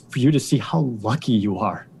do is for you to see how lucky you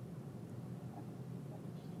are.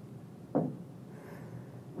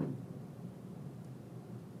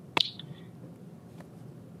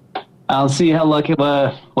 I'll see how lucky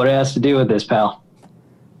what it has to do with this, pal.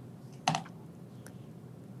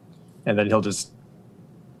 And then he'll just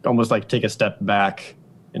almost like take a step back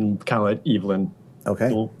and kind of let Evelyn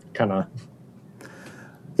kind of...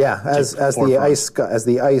 Yeah, as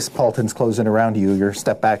the ice Paultins close in around you, your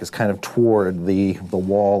step back is kind of toward the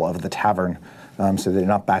wall of the tavern, so that you're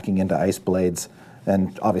not backing into ice blades,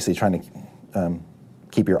 and obviously trying to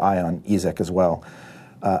keep your eye on Izek as well.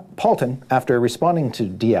 Paultin, after responding to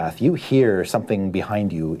Diath, you hear something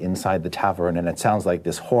behind you inside the tavern, and it sounds like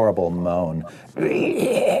this horrible moan.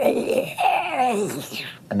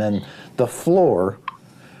 And then the floor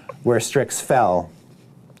where Strix fell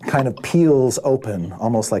kind of peels open,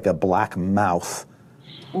 almost like a black mouth.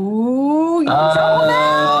 Ooh, you're in trouble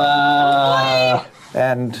now.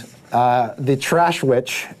 And the trash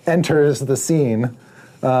witch enters the scene,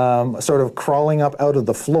 sort of crawling up out of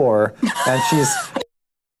the floor, and she's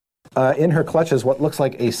in her clutches what looks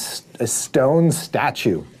like a stone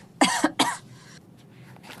statue.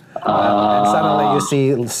 And suddenly you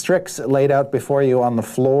see Strix laid out before you on the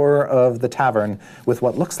floor of the tavern with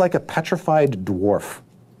what looks like a petrified dwarf.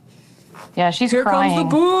 Yeah, she's Here crying.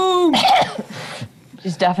 comes the boom.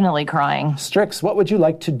 She's definitely crying. Strix, what would you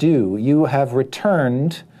like to do? You have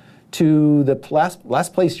returned to the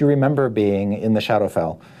last place you remember being in the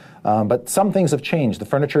Shadowfell. But some things have changed. The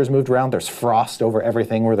furniture has moved around. There's frost over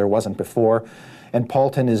everything where there wasn't before. And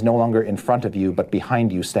Paultin is no longer in front of you, but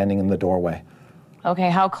behind you, standing in the doorway.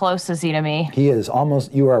 Okay, how close is he to me? He is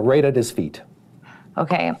almost, you are right at his feet.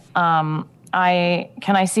 Okay, can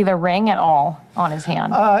I see the ring at all on his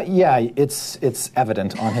hand? Yeah, it's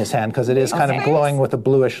evident on his hand because it is kind of glowing with a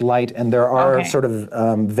bluish light, and there are sort of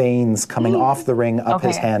veins coming off the ring up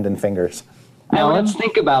his hand and fingers. Now let's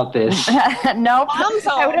think about this. Nope.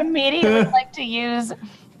 I would immediately like to use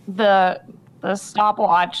the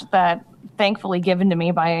stopwatch that thankfully given to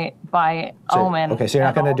me by Omen. Okay, so you're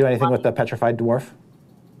not going to do anything with the petrified dwarf?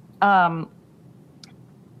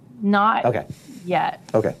 Not yet.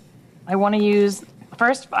 Okay. I want to use,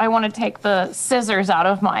 first I want to take the scissors out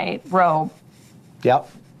of my robe. Yep.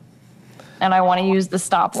 And I want to use the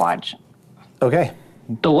stopwatch. Okay.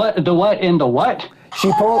 The what in the what?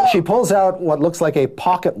 She pulls out what looks like a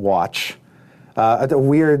pocket watch, a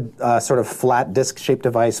weird sort of flat disc-shaped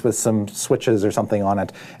device with some switches or something on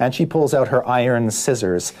it, and she pulls out her iron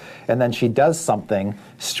scissors, and then she does something.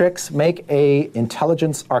 Strix, make a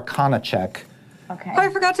intelligence arcana check. Okay. I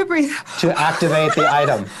forgot to breathe. To activate the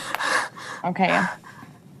item. Okay.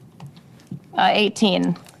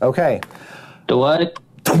 18. Okay. The what?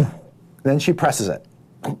 Then she presses it.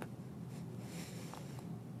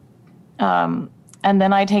 And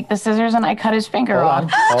then I take the scissors and I cut his finger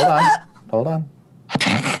off. Hold on.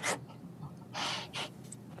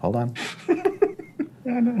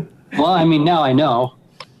 Well, I mean, now I know.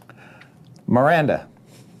 Miranda,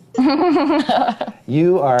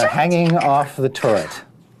 you are hanging off the turret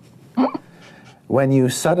when you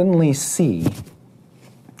suddenly see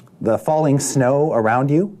the falling snow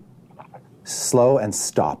around you slow and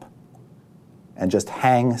stop and just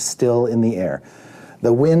hang still in the air.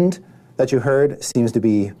 The wind that you heard seems to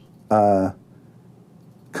be kind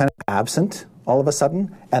of absent all of a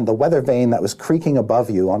sudden, and the weather vane that was creaking above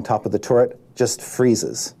you on top of the turret just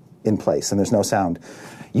freezes in place, and there's no sound.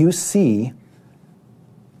 You see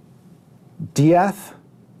Diath,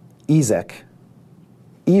 Ezek,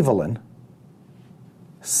 Evelyn,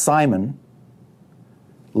 Simon,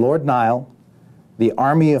 Lord Nile, the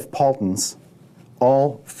army of Paultins,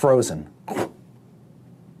 all frozen.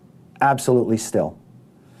 Absolutely still.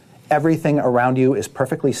 Everything around you is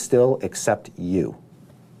perfectly still except you.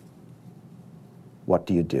 What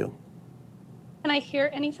do you do? Can I hear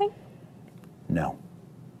anything? No.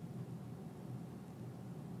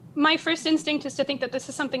 My first instinct is to think that this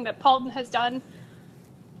is something that Paultin has done,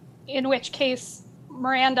 in which case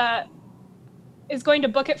Miranda is going to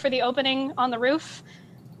book it for the opening on the roof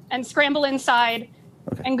and scramble inside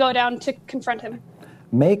and go down to confront him.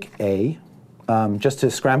 Make a, just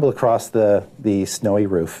to scramble across the snowy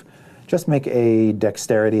roof, just make a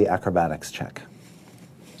dexterity acrobatics check.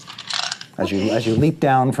 As you leap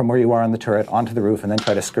down from where you are on the turret onto the roof and then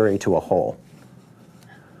try to scurry to a hole.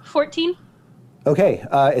 14. Okay,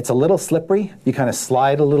 it's a little slippery. You kind of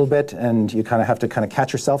slide a little bit and you kind of have to kind of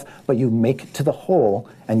catch yourself, but you make it to the hole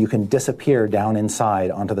and you can disappear down inside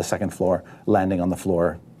onto the second floor, landing on the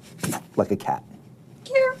floor like a cat.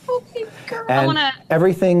 Careful, big girl. And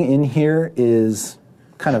everything in here is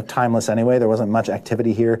kind of timeless anyway. There wasn't much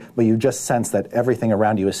activity here, but you just sense that everything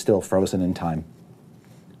around you is still frozen in time.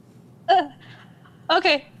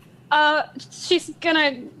 Okay. She's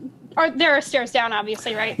gonna... Or there are stairs down,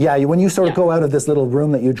 obviously, right? Yeah, when you sort of go out of this little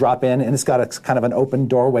room that you drop in, and it's got a kind of an open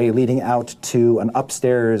doorway leading out to an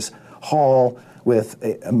upstairs hall with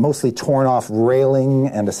a mostly torn off railing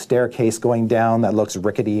and a staircase going down that looks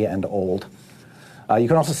rickety and old. You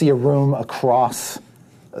can also see a room across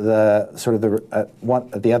the sort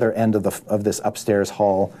of the other end of this upstairs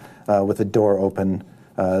hall with a door open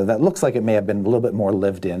that looks like it may have been a little bit more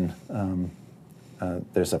lived in.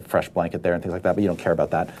 There's a fresh blanket there and things like that, but you don't care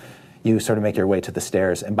about that. You sort of make your way to the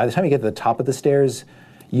stairs, and by the time you get to the top of the stairs,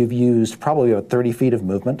 you've used probably about 30 feet of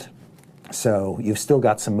movement, so you've still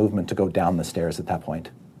got some movement to go down the stairs at that point.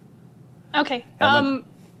 Okay.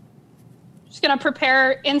 Just gonna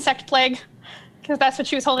prepare insect plague because that's what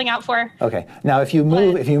she was holding out for. Okay. Now, if you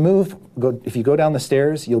go down the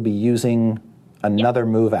stairs, you'll be using another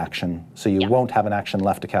move action, so you won't have an action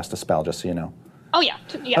left to cast a spell. Just so you know. Oh yeah.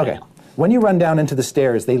 Okay. When you run down into the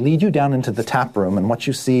stairs, they lead you down into the tap room, and what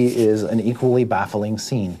you see is an equally baffling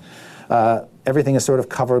scene. Everything is sort of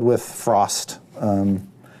covered with frost,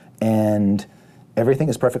 and everything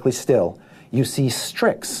is perfectly still. You see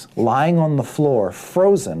Strix lying on the floor,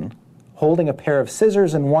 frozen, holding a pair of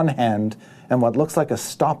scissors in one hand and what looks like a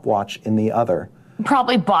stopwatch in the other.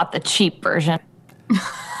 Probably bought the cheap version.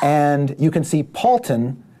 And you can see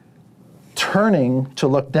Paultin turning to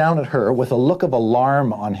look down at her with a look of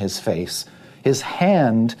alarm on his face, his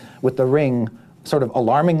hand with the ring sort of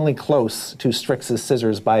alarmingly close to Strix's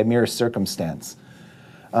scissors by mere circumstance.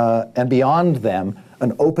 And beyond them,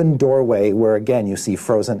 an open doorway where, again, you see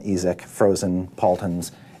frozen Ezek, frozen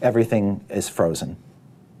Paultins. Everything is frozen.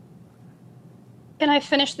 Can I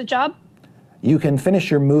finish the job? You can finish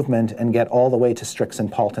your movement and get all the way to Strix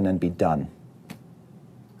and Paultin and be done.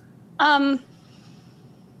 Can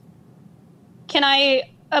I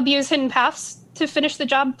abuse hidden paths to finish the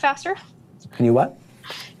job faster? Can you what?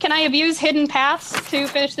 Can I abuse hidden paths to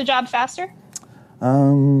finish the job faster?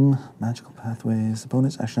 Magical pathways.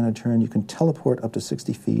 Bonus action on a turn. You can teleport up to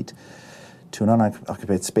 60 feet to an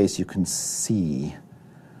unoccupied space you can see.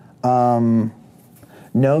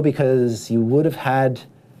 No, because you would have had...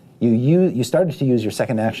 You started to use your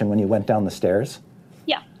second action when you went down the stairs.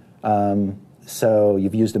 Yeah. So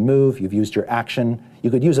you've used a move, you've used your action.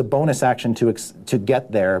 You could use a bonus action to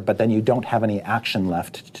get there, but then you don't have any action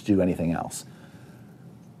left to do anything else.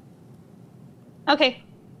 Okay.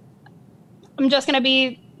 I'm just going to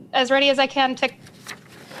be as ready as I can to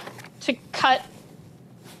cut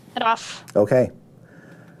it off. Okay.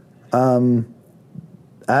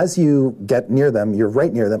 As you get near them, you're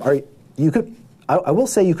right near them. I will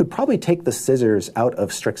say you could probably take the scissors out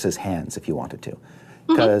of Strix's hands if you wanted to.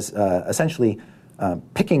 Because essentially,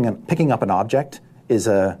 picking up an object is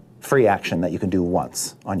a free action that you can do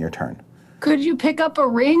once on your turn. Could you pick up a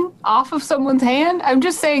ring off of someone's hand? I'm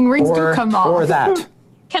just saying rings do come off. Or that.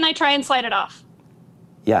 Can I try and slide it off?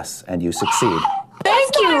 Yes, and you succeed.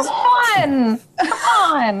 Thank you! Fun!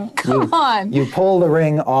 Come on! You pull the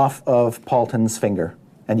ring off of Paultin's finger,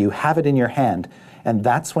 and you have it in your hand, and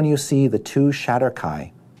that's when you see the two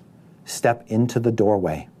Shatterkai step into the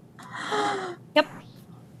doorway. Yep.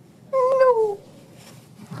 No.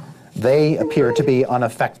 They appear to be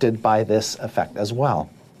unaffected by this effect as well.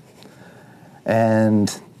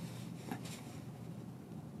 And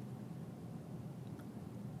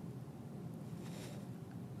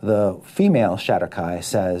the female Shatterkai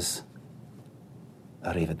says,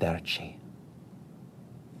 "Arrivederci."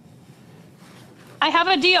 I have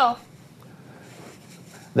a deal.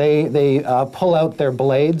 They pull out their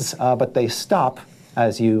blades, but they stop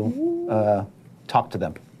as you talk to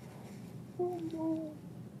them.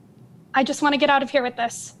 I just want to get out of here with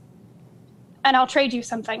this. And I'll trade you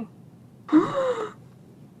something.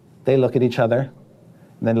 They look at each other,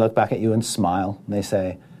 and then look back at you and smile, and they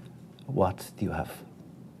say, "What do you have?"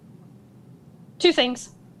 2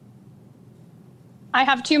 things. I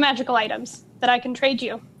have 2 magical items that I can trade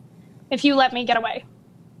you if you let me get away.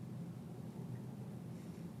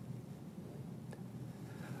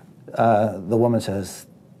 The woman says,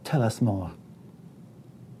 "Tell us more."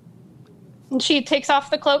 And she takes off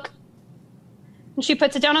the cloak, and she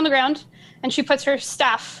puts it down on the ground, and she puts her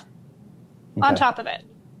staff on top of it.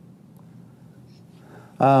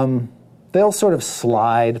 They'll sort of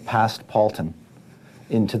slide past Paultin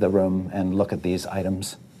into the room and look at these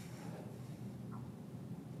items.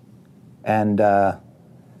 And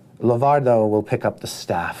Lovardo will pick up the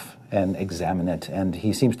staff and examine it, and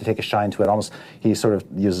he seems to take a shine to it. Almost, he sort of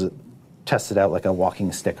tests it out like a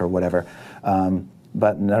walking stick or whatever.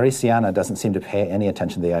 But Narisiana doesn't seem to pay any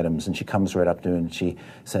attention to the items, and she comes right up to him and she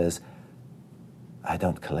says, "I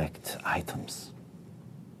don't collect items."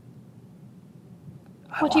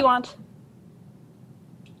 What do you want?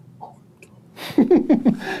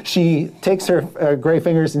 She takes her gray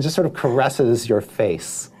fingers and just sort of caresses your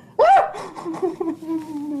face.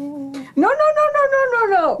 No.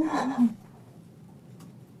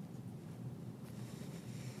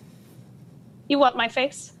 You want my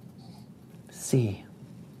face? See,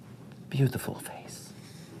 beautiful face.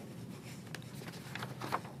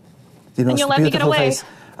 The most you'll let me get beautiful away? face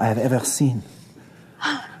I have ever seen.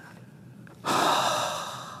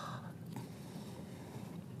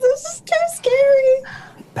 This is too scary.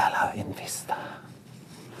 Bella in vista.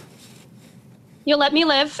 You'll let me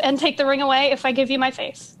live and take the ring away if I give you my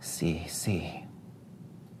face. See.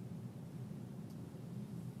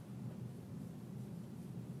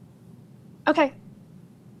 Okay.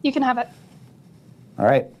 You can have it. All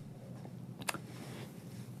right.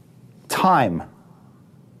 Time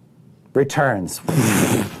returns.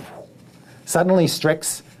 Suddenly,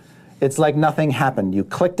 Strix, it's like nothing happened. You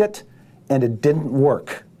clicked it, and it didn't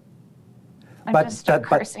work. I just start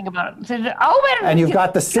cursing about it. Oh, and you've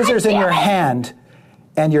got the scissors in your hand,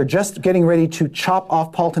 and you're just getting ready to chop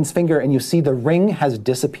off Paultin's finger, and you see the ring has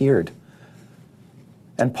disappeared.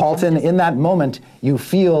 And Paultin, in that moment, you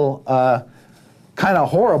feel kind of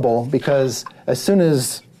horrible because as soon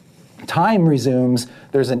as time resumes,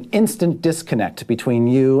 there's an instant disconnect between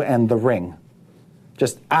you and the ring.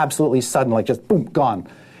 Just absolutely sudden, like just boom, gone.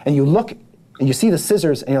 And you look, and you see the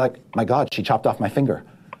scissors, and you're like, my God, she chopped off my finger.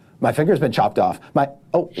 My finger's been chopped off.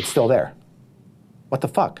 Oh, it's still there. What the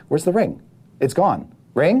fuck? Where's the ring? It's gone.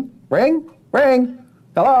 Ring? Ring? Ring?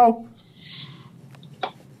 Hello?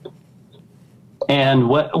 And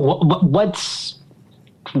what's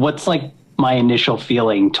like my initial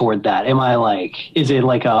feeling toward that? Am I like, is it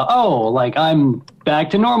like like I'm back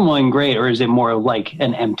to normal and great, or is it more like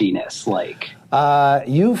an emptiness? Like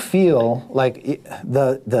you feel like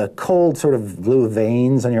the cold sort of blue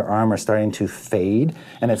veins on your arm are starting to fade,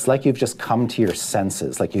 and it's like you've just come to your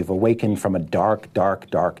senses, like you've awakened from a dark, dark,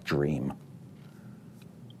 dark dream.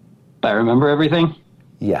 I remember everything?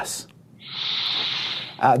 Yes.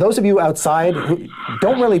 Those of you outside who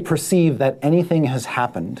don't really perceive that anything has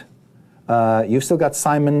happened, you've still got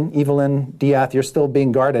Simon, Evelyn, Diath, you're still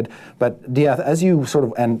being guarded, but Diath, as you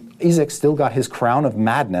and Ezek still got his crown of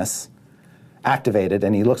madness activated,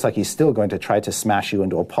 and he looks like he's still going to try to smash you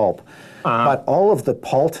into a pulp. But all of the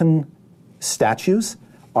Paultin statues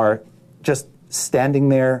are just standing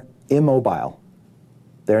there immobile.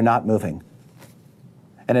 They're not moving.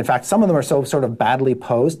 And in fact, some of them are so sort of badly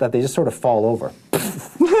posed that they just sort of fall over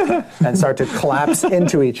and start to collapse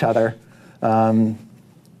into each other,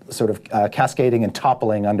 cascading and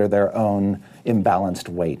toppling under their own imbalanced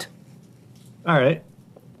weight. All right.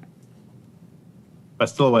 But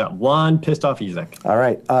still got one pissed off Ezek. All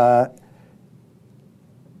right.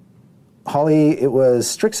 Holly, it was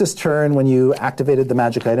Strix's turn when you activated the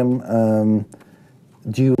magic item.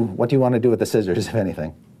 What do you want to do with the scissors, if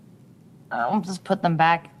anything? I'll just put them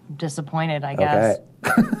back. Disappointed, I guess.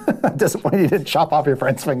 Okay. Disappointed you didn't chop off your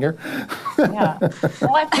friend's finger. Yeah.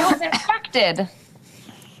 Well, it was infected.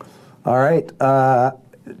 All right.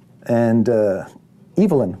 And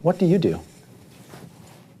Evelyn, what do you do?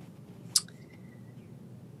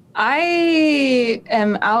 I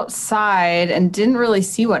am outside and didn't really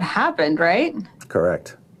see what happened, right?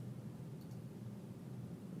 Correct.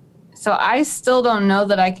 So I still don't know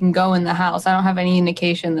that I can go in the house. I don't have any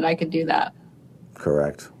indication that I could do that.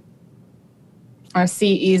 Correct. I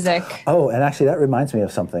see Ezek. Oh, and actually that reminds me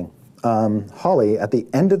of something. Holly, at the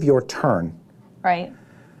end of your turn, right?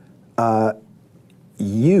 Sorry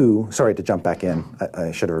to jump back in.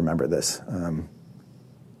 I should have remembered this.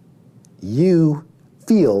 You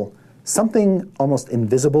feel something almost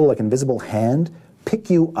invisible, like an invisible hand, pick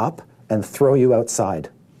you up and throw you outside.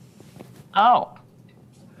 Oh.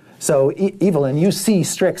 So, Evelyn, you see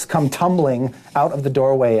Strix come tumbling out of the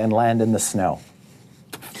doorway and land in the snow.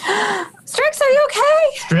 Strix, are you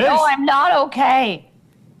okay? Strix? No, I'm not okay.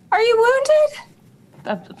 Are you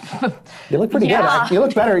wounded? You look pretty good. You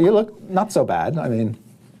look better. You look not so bad. I mean,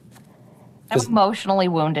 I'm emotionally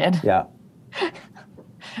wounded. Yeah.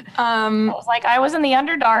 I was like, I was in the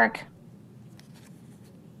Underdark.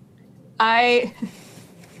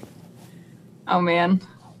 Oh, man.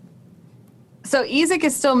 So Ezek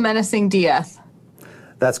is still menacing Diath.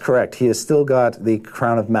 That's correct. He has still got the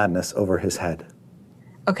crown of madness over his head.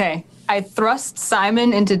 Okay. I thrust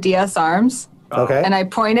Simon into Diath's arms. Okay. And I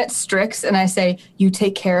point at Strix and I say, you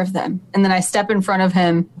take care of them. And then I step in front of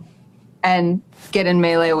him and get in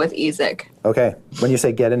melee with Ezek. Okay. When you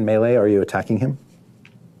say get in melee, are you attacking him?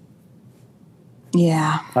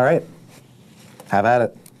 Yeah. All right. Have at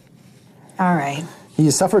it. All right. He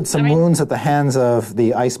suffered some wounds at the hands of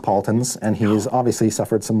the ice Paultins, and he's obviously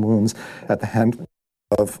suffered some wounds at the hand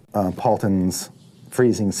of Paultin's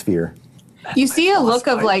freezing sphere. You see a look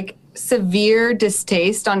of like severe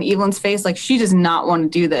distaste on Evelyn's face, like she does not want to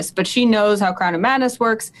do this, but she knows how Crown of Madness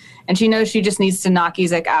works, and she knows she just needs to knock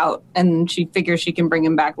Ezek out, and she figures she can bring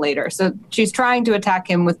him back later. So she's trying to attack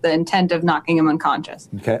him with the intent of knocking him unconscious.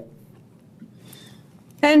 Okay.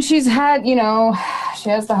 And she's had, she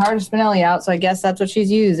has the Heart of Spinelli out, so I guess that's what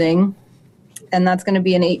she's using. And that's going to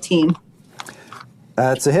be an 18.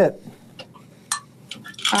 That's a hit.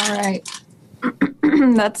 All right.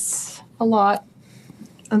 That's a lot.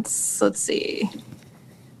 Let's see.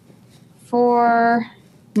 4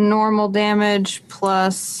 normal damage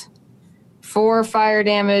plus 4 fire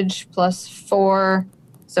damage plus 4,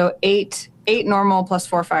 so 8 normal plus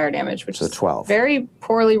 4 fire damage, which So is 12. very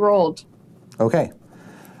poorly rolled. Okay.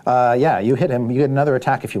 Yeah, you hit him. You get another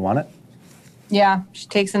attack if you want it. Yeah, she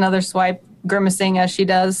takes another swipe, grimacing as she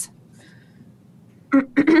does.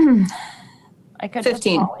 I could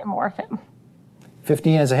 15. just polymorph him.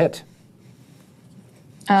 15 is a hit.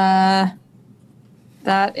 That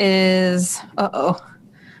is... Uh-oh.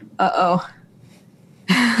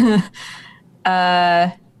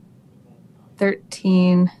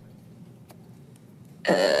 13.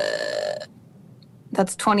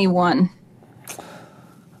 That's 21.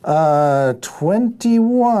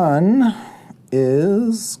 21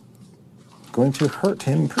 is going to hurt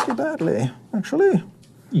him pretty badly, actually.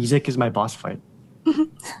 Ezek is my boss fight.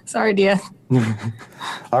 Sorry, Dia.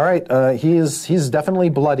 All right, he's definitely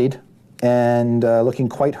bloodied and looking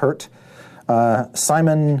quite hurt.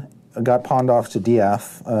 Simon got pawned off to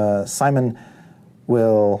Diath. Simon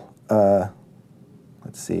will, let's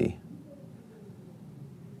see.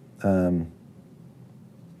 I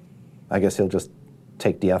guess he'll just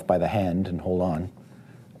take Diath by the hand and hold on.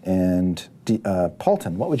 And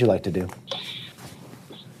Paultin, what would you like to do?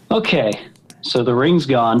 Okay, so the ring's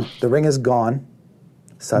gone. The ring is gone.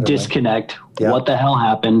 Suddenly. Disconnect. Yeah. What the hell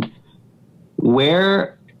happened?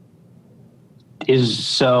 Where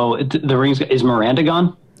is the ring's is Miranda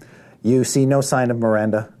gone? You see no sign of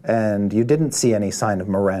Miranda, and you didn't see any sign of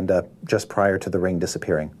Miranda just prior to the ring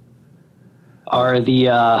disappearing. Are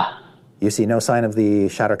the You see no sign of the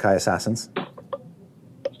Shatterkai assassins.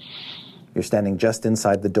 You're standing just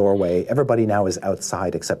inside the doorway. Everybody now is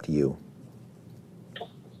outside except you.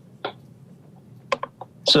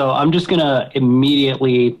 So I'm just gonna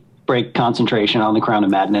immediately break concentration on the Crown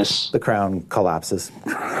of Madness. The crown collapses.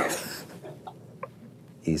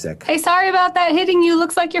 Ezek. Hey, sorry about that hitting you.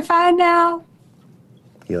 Looks like you're fine now.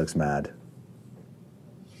 He looks mad.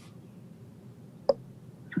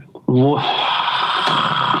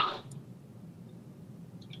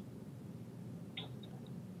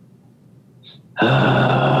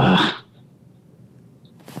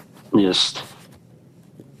 Just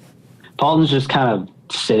Paulton's just kind of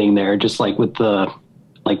sitting there, just like with the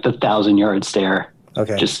 1,000-yard stare.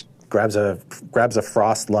 Okay. Just grabs a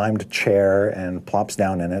frost-limed chair and plops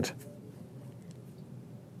down in it.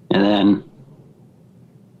 and then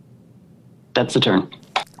that's the turn.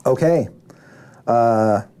 Okay.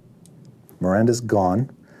 Miranda's gone.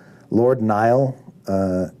 Lord Nile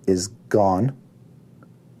is gone.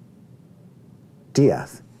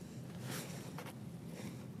 Diath.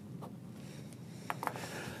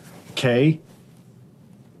 Okay.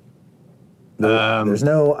 There's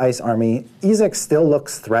no ice army. Ezek still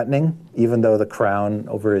looks threatening, even though the crown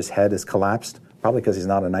over his head is collapsed. Probably because he's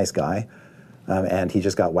not a nice guy. And he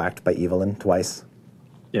just got whacked by Evelyn twice.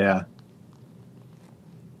 Yeah.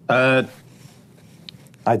 You'd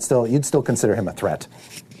still consider him a threat.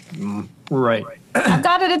 Right. I've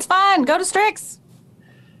got it. It's fine. Go to Strix.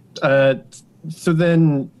 So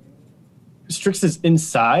then Strix is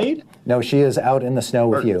inside? No, she is out in the snow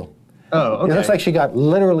with you. Oh, okay. It looks like she got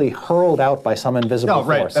literally hurled out by some invisible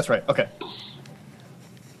right. force. That's right. Okay.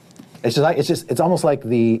 It's almost like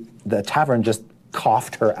the tavern just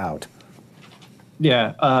coughed her out.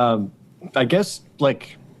 Yeah. I guess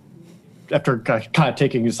after kind of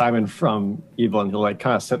taking Simon from Evelyn, he'll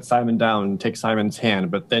kind of set Simon down and take Simon's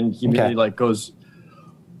hand, but then he immediately goes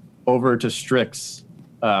over to Strix,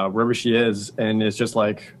 wherever she is, and is just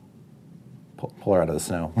pull her out of the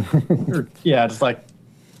snow. just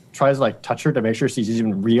tries to touch her to make sure she's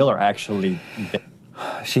even real or actually dead.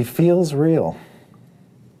 She feels real.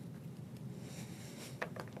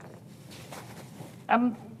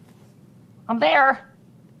 I'm there.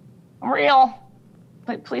 I'm real.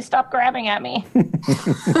 Please stop grabbing at me.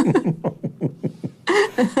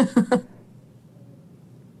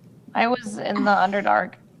 I was in the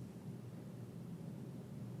Underdark.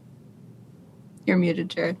 You're muted,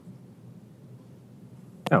 Jared.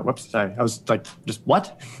 Oh, whoops. Sorry. I was just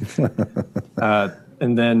what?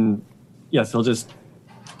 And then, yes, he'll just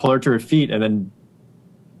pull her to her feet and then,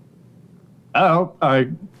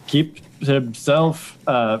 keep himself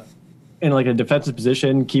in a defensive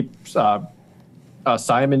position, keep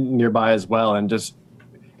Simon nearby as well, and just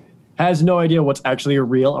has no idea what's actually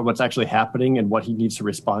real or what's actually happening and what he needs to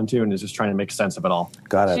respond to, and is just trying to make sense of it all.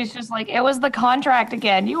 Got it. She's just it was the contract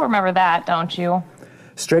again. You remember that, don't you?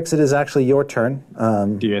 Strix, it is actually your turn.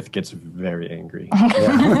 Diath gets very angry.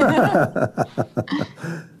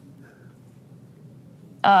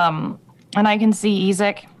 And I can see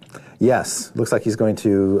Ezek. Yes. Looks like he's going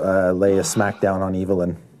to lay a smackdown on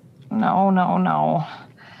Evelyn. No.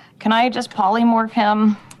 Can I just polymorph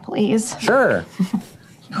him, Please. Sure.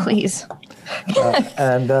 Please.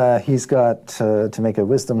 And he's got to make a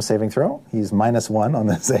wisdom saving throw. He's -1 on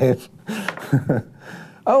the save.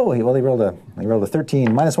 Oh, he rolled a 13.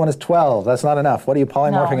 -1 is 12. That's not enough. What are you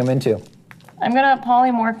polymorphing him into? I'm gonna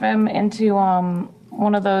polymorph him into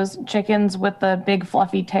one of those chickens with the big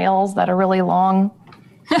fluffy tails that are really long.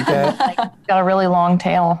 Okay. Got a really long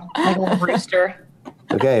tail, like a little rooster.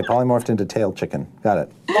 Okay, polymorphed into tail chicken. Got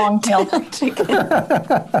it. Long tail chicken.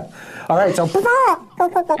 All right, so.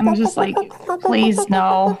 I'm just like, please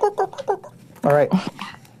no. All right.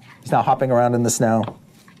 He's now hopping around in the snow,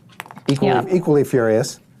 equally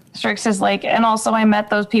furious. Strix is like, and also I met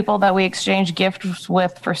those people that we exchanged gifts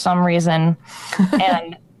with for some reason,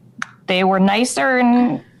 and they were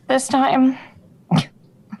nicer this time.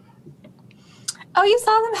 Oh, you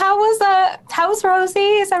saw them? How was Rosie?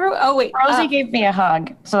 Is everyone? Oh wait, Rosie gave me a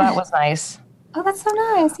hug, so that was nice. Oh, that's so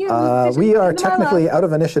nice. We are technically out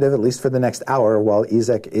of initiative, at least for the next hour, while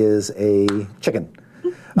Ezek is a chicken.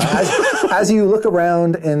 As you look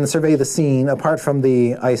around and survey the scene, apart from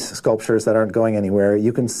the ice sculptures that aren't going anywhere,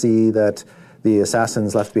 you can see that the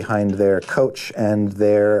assassins left behind their coach and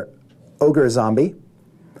their ogre zombie,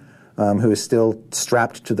 who is still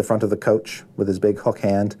strapped to the front of the coach with his big hook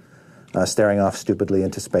hand, staring off stupidly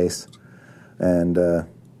into space. And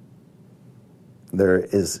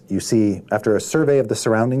you see, after a survey of the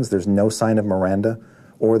surroundings, there's no sign of Miranda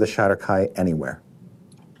or the Shatterkai anywhere.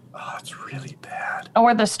 Oh, it's really bad.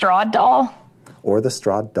 Or the Strahd doll. Or the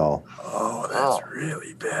Strahd doll. Oh, that's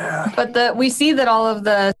really bad. But we see that all of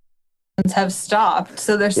the have stopped,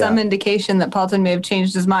 so there's some indication that Paultin may have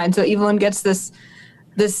changed his mind. So Evelyn gets this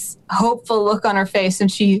hopeful look on her face,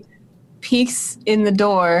 and she peeks in the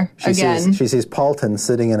door again. She sees Paultin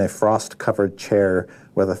sitting in a frost-covered chair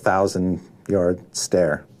with a 1,000-yard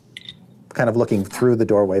stare, kind of looking through the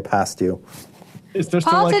doorway past you. Is there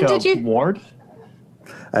still Paultin, like a ward?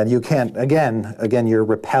 And you can't, again, you're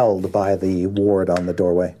repelled by the ward on the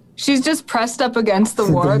doorway. She's just pressed up against the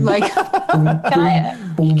ward, like. Can I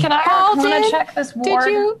Paultin, check this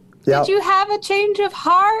ward? Did you have a change of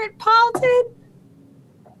heart, Paultin?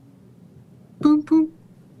 Boom, boom.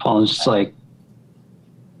 Paul's just like,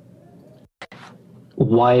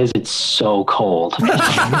 why is it so cold?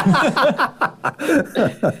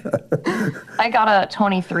 I got a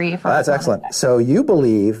 23 for That's excellent. So you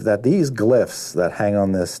believe that these glyphs that hang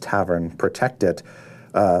on this tavern protect it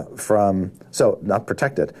not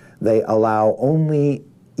protect it, they allow only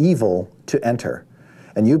evil to enter.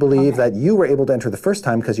 And you believe that you were able to enter the first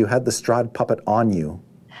time because you had the Strahd puppet on you.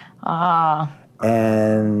 Ah.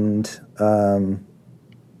 And...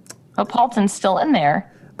 But Paultin's still in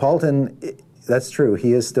there. Paultin, that's true.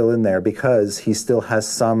 He is still in there because he still has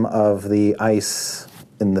some of the ice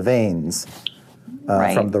in the veins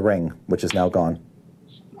from the ring, which is now gone.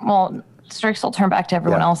 Well, Strix will turn back to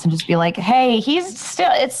everyone else and just be like, hey,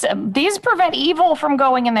 these prevent evil from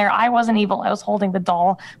going in there. I wasn't evil. I was holding the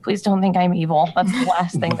doll. Please don't think I'm evil. That's the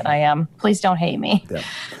last thing that I am. Please don't hate me. Yeah.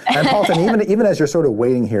 And Paultin, even as you're sort of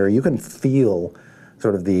waiting here, you can feel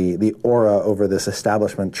sort of the aura over this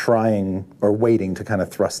establishment trying or waiting to kind of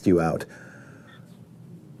thrust you out.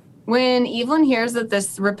 When Evelyn hears that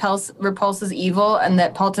this repulses evil and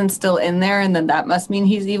that Paultin's still in there and then that must mean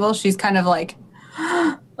he's evil, she's kind of like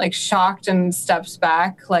shocked and steps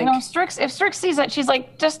back. Like, no, if Strix sees it, she's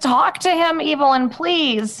like, just talk to him, Evelyn,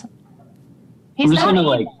 please. I'm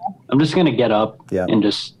just gonna get up and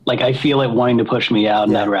just I feel it wanting to push me out,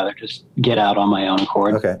 and I'd rather just get out on my own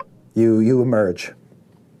accord. Okay, you emerge.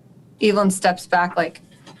 Evelyn steps back like.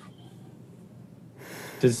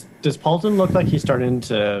 Does Paultin look like he's starting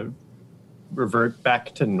to revert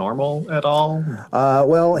back to normal at all?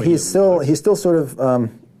 Well, he's still sort of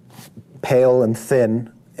pale and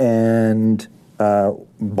thin, and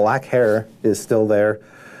black hair is still there,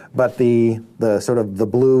 but the sort of the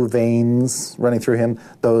blue veins running through him,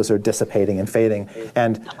 those are dissipating and fading.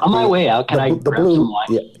 And on my way out, can I grab some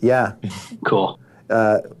wine? Yeah. Cool.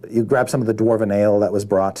 You grab some of the dwarven ale that was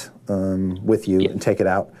brought with you and take it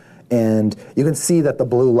out. And you can see that the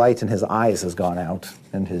blue light in his eyes has gone out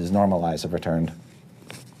and his normal eyes have returned.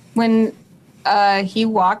 When he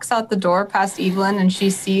walks out the door past Evelyn and she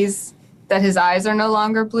sees that his eyes are no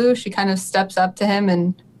longer blue, she kind of steps up to him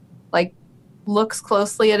and looks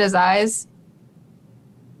closely at his eyes.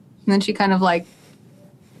 And then she kind of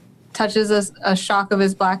touches a shock of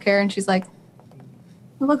his black hair and she's like,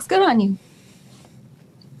 it looks good on you.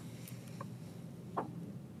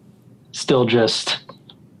 Still just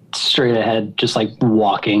straight ahead, just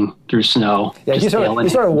walking through snow. Yeah, he sort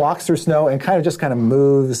of walks through snow and kind of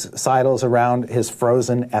moves, sidles around his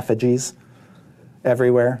frozen effigies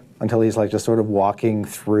everywhere until he's like just sort of walking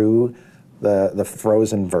through the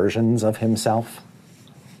frozen versions of himself.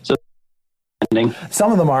 So,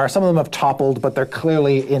 some of them have toppled, but they're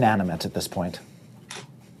clearly inanimate at this point.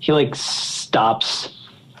 He like stops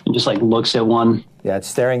and just like looks at one. Yeah, it's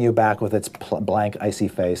staring you back with its blank, icy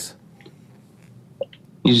face.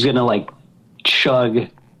 He's gonna like chug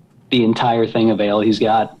the entire thing of ale he's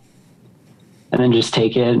got, and then just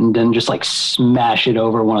take it and then just like smash it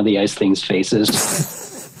over one of the ice thing's faces.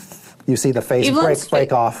 You see the face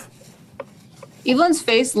break off. Evelyn's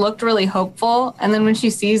face looked really hopeful, and then when she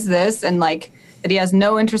sees this and like that he has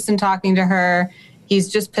no interest in talking to her, he's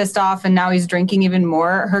just pissed off, and now he's drinking even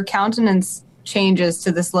more. Her countenance changes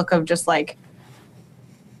to this look of just like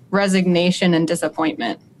resignation and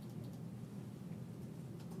disappointment.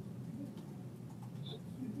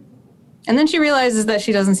 And then she realizes that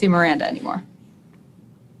she doesn't see Miranda anymore.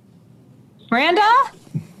 Miranda?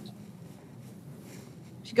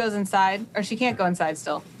 She goes inside, or she can't go inside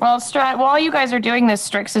still. Well, while you guys are doing this,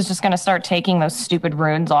 Strix is just going to start taking those stupid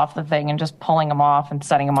runes off the thing and just pulling them off and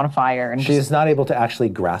setting them on fire. And she's not able to actually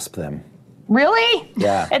grasp them. Really?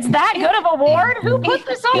 Yeah. It's that good of a ward? Who put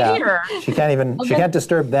this on here? She can't even, she can't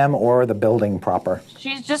disturb them or the building proper.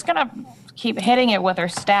 She's just going to keep hitting it with her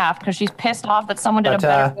staff because she's pissed off that someone did a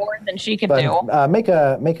better ward than she could do. Make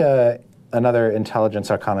another intelligence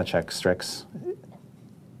arcana check, Strix.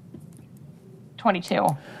 22.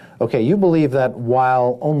 Okay, you believe that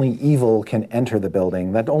while only evil can enter the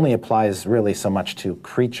building, that only applies really so much to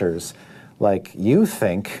creatures. Like, you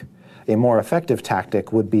think a more effective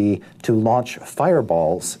tactic would be to launch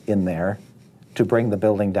fireballs in there to bring the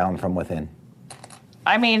building down from within.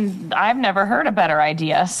 I mean, I've never heard a better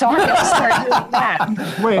idea, so I'm going to start doing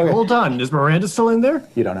that. Wait, hold on. Is Miranda still in there?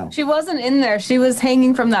 You don't know. She wasn't in there. She was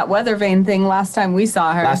hanging from that weather vane thing last time we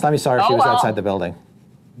saw her. Last time you saw her, she was outside the building.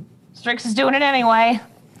 Strix is doing it anyway.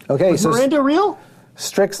 Okay, was so Miranda real?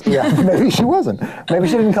 Strix, yeah, maybe she wasn't. Maybe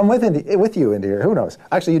she didn't come with you into here. Who knows?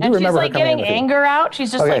 Actually, you do remember her coming in. She's like getting anger out.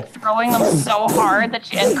 She's just like throwing them so hard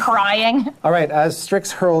that and crying. All right, as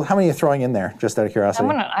Strix hurled, how many are you throwing in there? Just out of curiosity.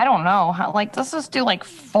 I don't know. Let's just do like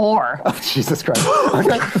 4. Oh, Jesus Christ.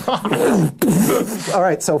 Okay. All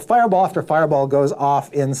right, so fireball after fireball goes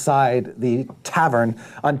off inside the tavern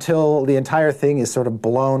until the entire thing is sort of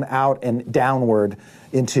blown out and downward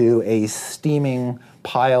into a steaming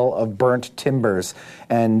pile of burnt timbers.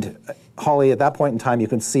 And Holly, at that point in time, you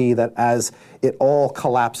can see that as it all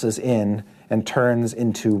collapses in and turns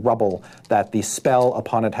into rubble, that the spell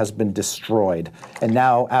upon it has been destroyed. And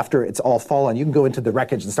now, after it's all fallen, you can go into the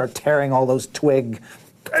wreckage and start tearing all those twig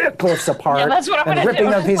cliffs apart. Yeah, that's what I'm and ripping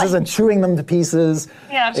them to pieces and chewing them to pieces.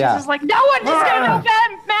 Yeah, she's just like, no one is going to know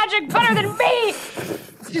bad magic better than me!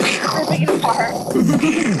 Just ripping it apart.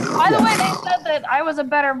 By the way, they said that I was a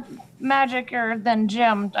better magicer than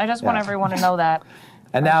Jim. I just want everyone to know that.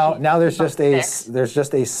 And now there's just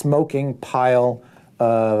a smoking pile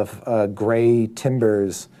of gray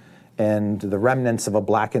timbers and the remnants of a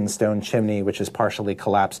blackened stone chimney, which is partially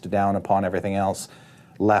collapsed down upon everything else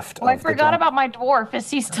left. Well, I forgot about my dwarf. Is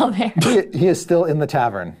he still there? He is still in the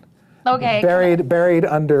tavern. Okay. Buried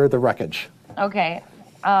under the wreckage. Okay.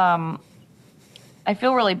 I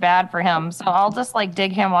feel really bad for him, so I'll just like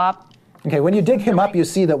dig him up. Okay, when you dig him up, you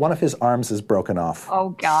see that one of his arms is broken off. Oh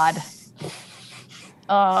God.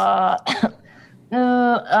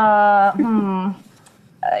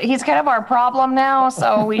 He's kind of our problem now,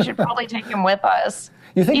 so we should probably take him with us.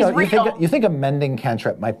 You think a mending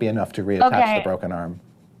cantrip might be enough to reattach the broken arm?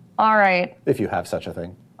 All right. If you have such a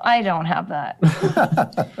thing. I don't have that.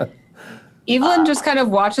 Evelyn just kind of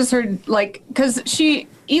watches her, like, because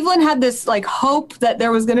Evelyn had this, like, hope that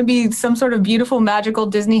there was going to be some sort of beautiful, magical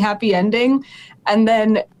Disney happy ending, and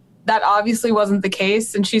then that obviously wasn't the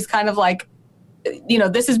case, and she's kind of like, you know,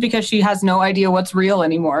 this is because she has no idea what's real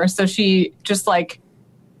anymore, so she just, like,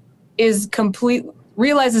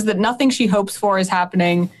 realizes that nothing she hopes for is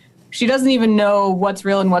happening. She doesn't even know what's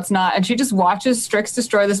real and what's not, and she just watches Strix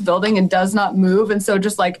destroy this building and does not move, and so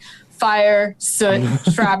just, like, fire, soot,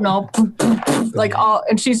 shrapnel, like all,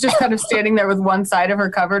 and she's just kind of standing there with one side of her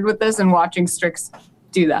covered with this and watching Strix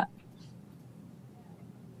do that.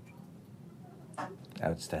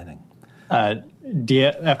 Outstanding.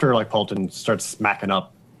 After like Paultin starts smacking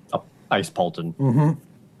up ice Paultin,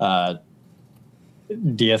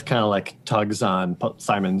 Diaz kind of like tugs on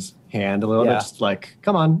Simon's hand a little bit, just like,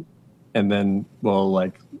 come on, and then we'll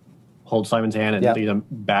like hold Simon's hand and lead him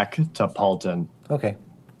back to Paultin. Okay.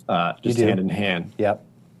 Just hand in hand. Yep.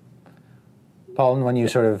 Paultin, when you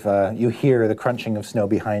sort of you hear the crunching of snow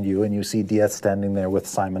behind you, and you see Diaz standing there with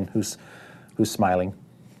Simon, who's smiling.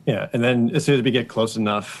 Yeah, and then as soon as we get close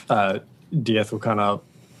enough, Dieth will kind of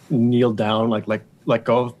kneel down, like let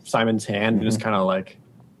go of Simon's hand, and just kind of like,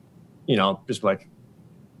 just like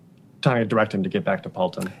trying to direct him to get back to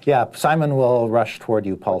Paultin. Yeah, Simon will rush toward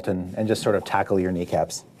you, Paultin, and just sort of tackle your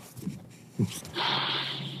kneecaps.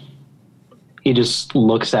 He just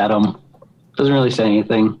looks at him, doesn't really say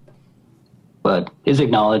anything, but is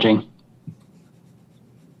acknowledging.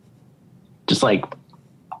 Just like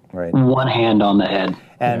one hand on the head.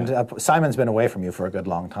 And Simon's been away from you for a good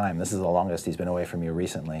long time. This is the longest he's been away from you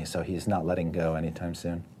recently, so he's not letting go anytime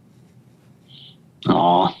soon.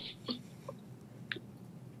 Aw.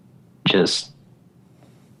 He's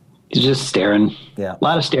just staring. Yeah. A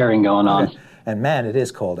lot of staring going on. Okay. And man, it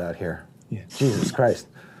is cold out here. Yeah. Jesus Christ.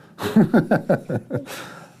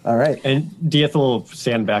 All right. And Dieth will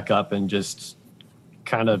stand back up and just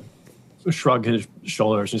kind of shrug his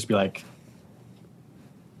shoulders and just be like,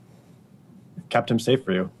 kept him safe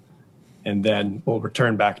for you. And then we'll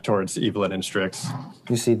return back towards Evelyn and Strix.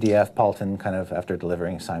 You see DF Paultin kind of, after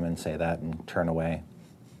delivering Simon, say that and turn away,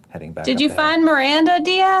 heading back. Did up you the find Miranda,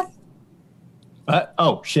 Dieth?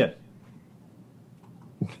 Oh, shit.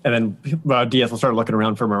 And then Dieth will start looking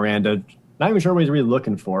around for Miranda. Not even sure what he's really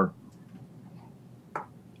looking for.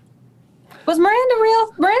 Was Miranda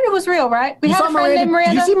real? Miranda was real, right? We had a friend named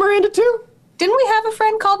Miranda. Did you see Miranda too? Didn't we have a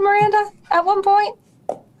friend called Miranda at one point?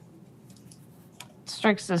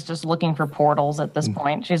 Strix is just looking for portals at this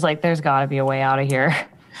point. She's like, there's got to be a way out of here.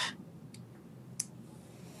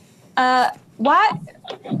 What?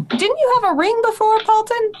 Didn't you have a ring before,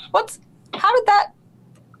 Paultin? How did that?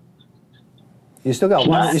 You still got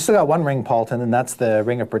one. You still got one ring, Paultin, and that's the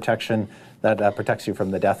ring of protection that protects you from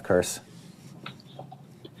the death curse.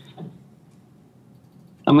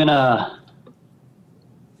 I'm gonna.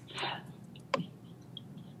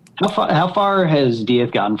 How far has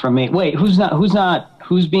Dieth gotten from me? Wait,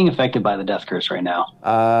 who's being affected by the death curse right now?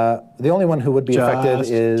 The only one who would be affected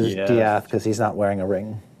Just is Dieth. Dieth because he's not wearing a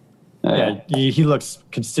ring. Yeah, he looks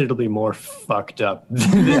considerably more fucked up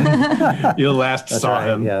than you last saw right,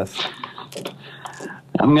 him. Yes.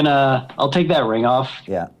 I'll take that ring off.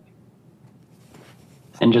 Yeah.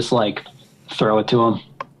 And just like throw it to him.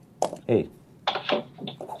 Hey.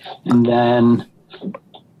 And then,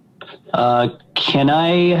 can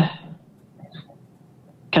I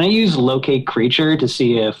use locate creature to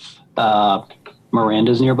see if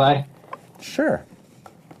Miranda's nearby? Sure.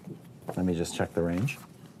 Let me just check the range.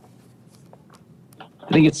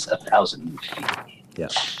 I think it's 1,000 feet. Yeah.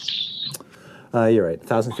 You're right.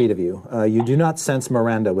 1,000 feet of you. You do not sense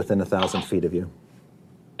Miranda within 1,000 feet of you.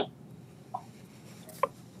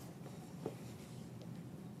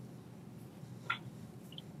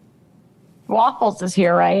 Waffles is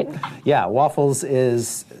here, right? Yeah, Waffles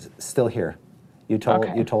is still here. You told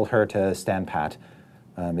Okay. you told her to stand pat.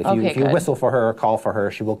 If you good. whistle for her or call for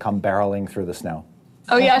her, she will come barreling through the snow.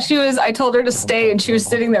 Oh yeah, I told her to stay, and she was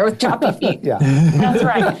sitting there with choppy feet. Yeah. That's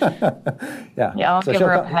right. Yeah. Yeah, I'll give she'll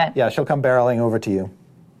her a pet. Yeah, she'll come barreling over to you.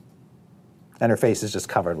 And her face is just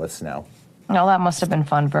covered with snow. No, that must have been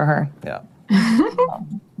fun for her. Yeah.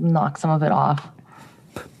 Knock some of it off.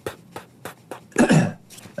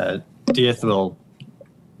 Dieth will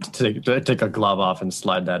take a glove off and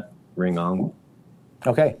slide that ring on.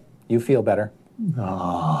 Okay. You feel better.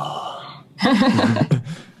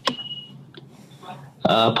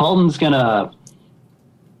 Paulton's gonna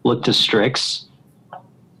look to Strix.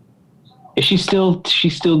 Is she still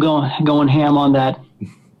going ham on that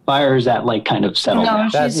fire? Or is that like kind of settled? No,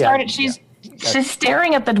 now? she's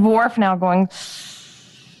staring at the dwarf now, going,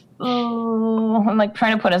 "Oh," I'm like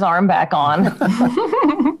trying to put his arm back on.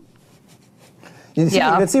 You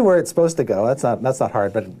can see where it's supposed to go. That's not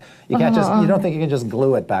hard, but you can't you don't think you can just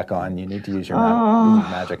glue it back on. You need to use your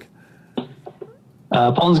magic.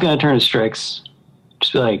 Paulton's gonna turn to Strix.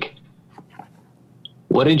 Just be like,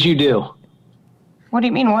 what did you do? What do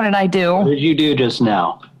you mean, what did I do? What did you do just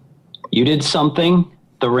now? You did something,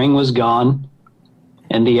 the ring was gone,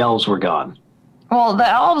 and the elves were gone. Well, the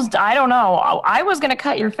elves, I don't know. I was going to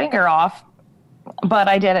cut your finger off, but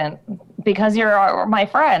I didn't because you're my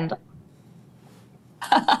friend.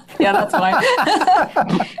 Yeah, that's fine.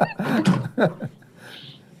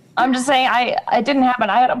 I'm just saying, it didn't happen.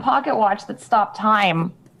 I had a pocket watch that stopped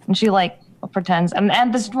time, and she pretends,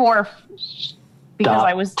 and this dwarf, because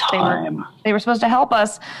they were supposed to help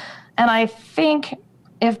us, and I think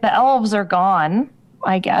if the elves are gone,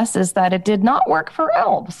 I guess is that it did not work for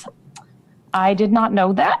elves. I did not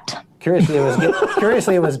know that.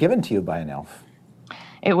 Curiously, it was given to you by an elf.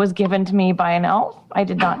 It was given to me by an elf. I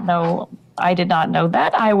did not know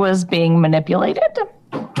that. I was being manipulated.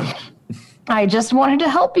 I just wanted to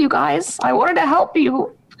help you guys. I wanted to help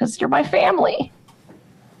you because you're my family.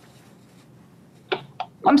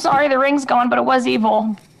 I'm sorry, the ring's gone, but it was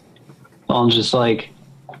evil. Well, I'm just like,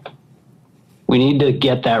 we need to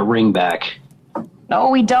get that ring back. No,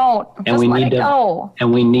 we don't. And Just let it go.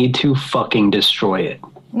 And we need to fucking destroy it.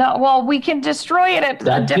 No, well, we can destroy it at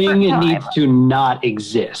a different time. Needs to not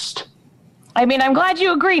exist. I mean, I'm glad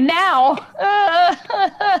you agree now.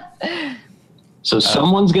 So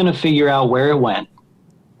someone's going to figure out where it went.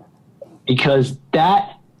 Because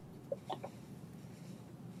that...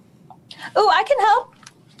 Oh, I can help.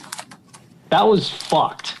 That was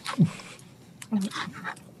fucked.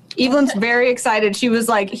 Evelyn's very excited. She was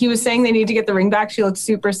like, he was saying they need to get the ring back. She looked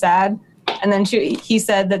super sad. And then he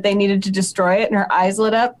said that they needed to destroy it, and her eyes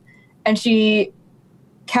lit up. And she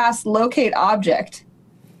cast Locate Object.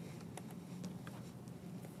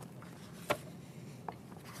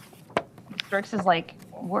 Strix is like,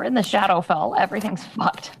 we're in the Shadowfell. Everything's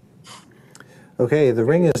fucked. Okay, the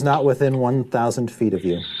ring is not within 1,000 feet of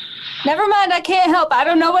you. Never mind, I can't help. I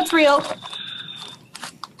don't know what's real.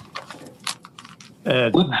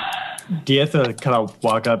 Dietha kind of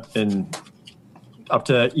walk up to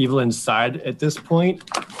Evelyn's side at this point,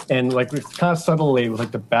 and like kind of subtly with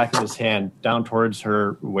like the back of his hand down towards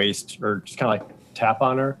her waist, or just kind of like tap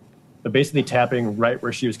on her, but basically tapping right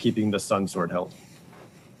where she was keeping the sun sword held.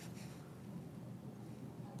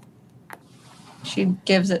 She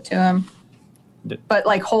gives it to him. But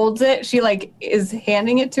like holds it. She like is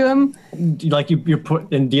handing it to him. Like you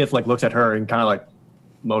put, and Dietha like looks at her and kind of like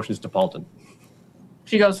motions to Paultin.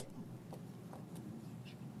 She goes,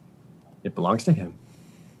 "It belongs to him."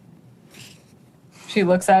 She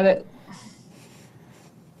looks at it.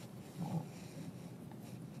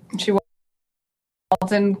 She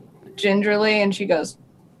walks in gingerly and she goes.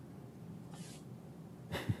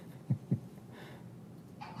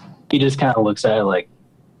 He just kind of looks at it like,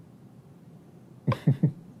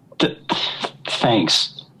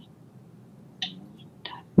 thanks.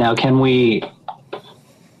 Now, can we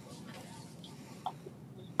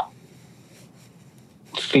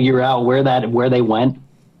figure out where they went,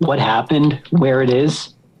 what happened, where it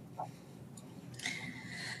is?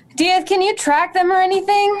 Diaz, can you track them or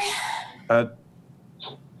anything?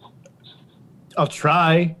 I'll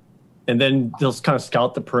try. And then they'll kind of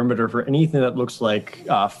scout the perimeter for anything that looks like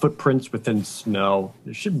footprints within snow.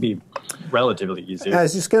 It should be relatively easy.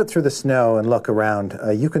 As you scout through the snow and look around,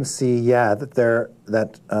 you can see,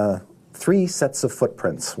 that 3 sets of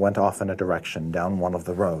footprints went off in a direction down one of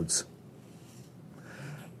the roads.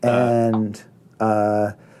 And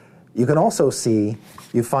you can also see,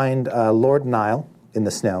 you find Lord Nile in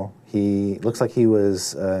the snow. He looks like he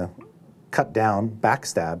was cut down,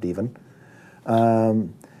 backstabbed even.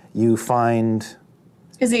 You find...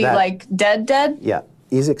 Is he like dead? Yeah.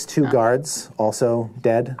 Ezek's 2 guards also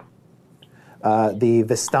dead. The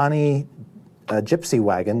Vistani gypsy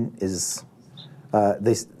wagon is...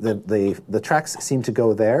 the tracks seem to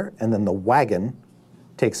go there, and then the wagon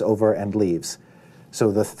takes over and leaves.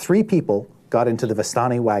 So the 3 people got into the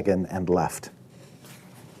Vistani wagon and left.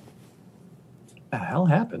 What the hell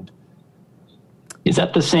happened? Is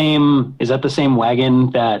that the same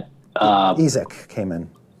wagon that... Ezek came in.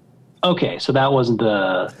 Okay, so that wasn't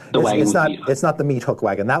the wagon. It's not the meat hook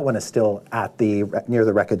wagon. That one is still at near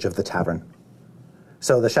the wreckage of the tavern.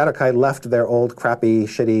 So the Shadowkai left their old, crappy,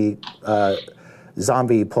 shitty,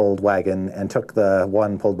 zombie-pulled wagon and took the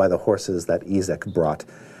one pulled by the horses that Ezek brought.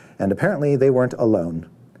 And apparently they weren't alone.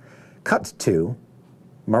 Cut to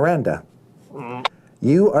Miranda.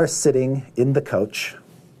 You are sitting in the coach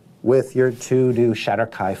with your 2 new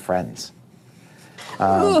Shadowkai friends.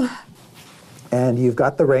 And you've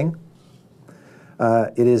got the ring.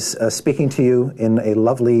 It is speaking to you in a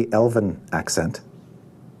lovely elven accent,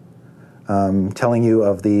 telling you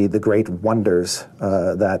of the great wonders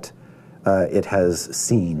that it has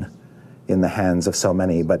seen in the hands of so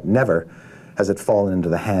many, but never has it fallen into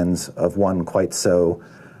the hands of one quite so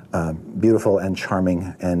beautiful and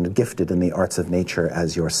charming and gifted in the arts of nature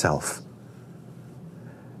as yourself.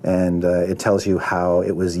 And it tells you how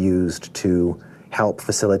it was used to help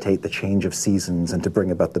facilitate the change of seasons and to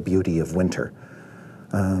bring about the beauty of winter.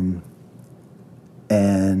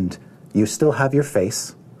 And you still have your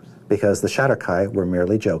face, because the Shadowkai were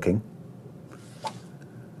merely joking.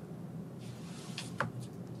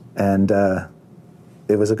 And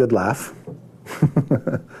it was a good laugh.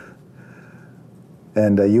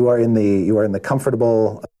 And you are in the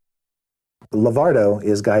comfortable... Lavardo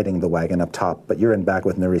is guiding the wagon up top, but you're in back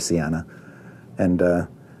with Nericiana. And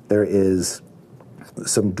there is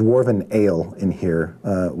some dwarven ale in here,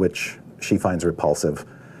 which she finds repulsive.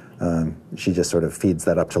 She just sort of feeds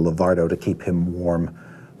that up to Lavardo to keep him warm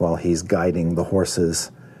while he's guiding the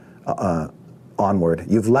horses onward.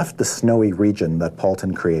 You've left the snowy region that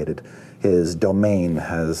Paultin created. His domain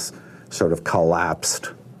has sort of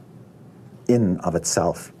collapsed in of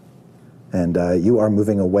itself. And you are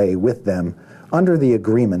moving away with them under the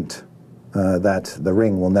agreement that the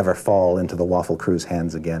ring will never fall into the Waffle Crew's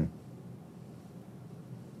hands again.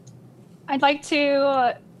 I'd like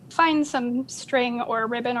to find some string or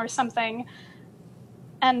ribbon or something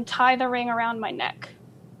and tie the ring around my neck.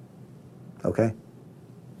 Okay.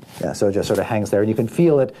 Yeah, so it just sort of hangs there, and you can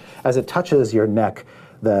feel it as it touches your neck.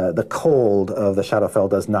 The cold of the Shadowfell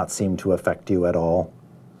does not seem to affect you at all.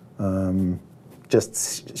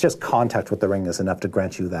 Just contact with the ring is enough to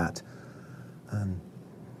grant you that.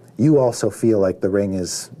 You also feel like the ring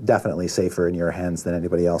is definitely safer in your hands than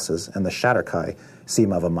anybody else's, and the Shatterkai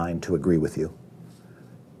seem of a mind to agree with you.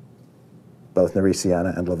 Both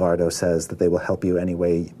Nericiana and Lavardo says that they will help you any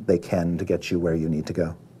way they can to get you where you need to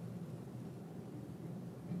go.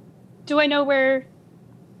 Do I know where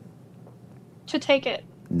to take it?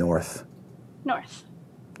 North. North.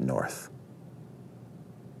 North.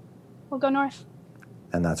 We'll go north.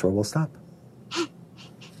 And that's where we'll stop.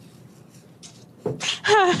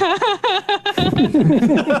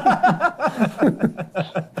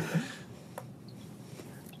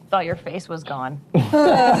 Thought your face was gone. So did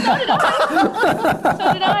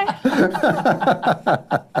I.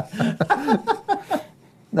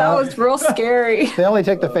 That was real scary. They only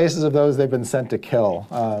take the faces of those they've been sent to kill,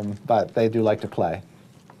 but they do like to play.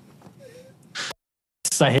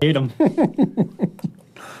 I hate them.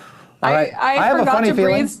 All right. I have a forgot funny to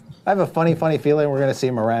feeling. breathe. I have a funny feeling we're going to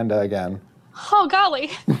see Miranda again. Oh,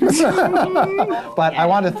 golly. But I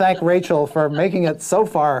want to thank Rachel for making it so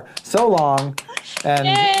far, so long,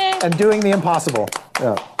 and doing the impossible.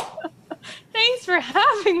 Yeah. Thanks for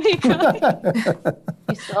having me, guys.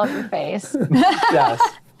 You still have your face. Yes.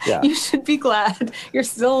 Yeah. You should be glad you're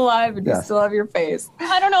still alive and you Yes. still have your face.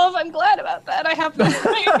 I don't know if I'm glad about that. I have to.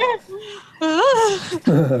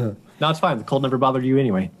 No, it's fine. The cold never bothered you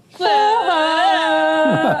anyway.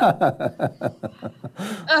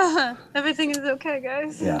 Everything is okay,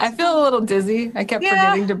 guys. Yeah. I feel a little dizzy. I kept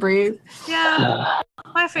forgetting to breathe. Yeah.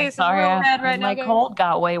 My face is Sorry, real red right now, my guys. cold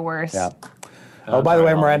got way worse. Yeah. Oh, by the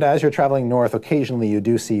way, Miranda, as you're traveling north, occasionally you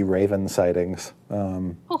do see raven sightings.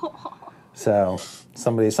 So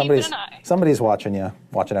somebody's an eye. somebody's watching you,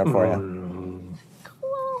 watching out for you.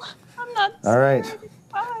 Cool. I'm not All right. scared.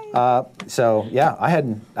 Bye. So yeah, I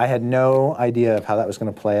had no idea of how that was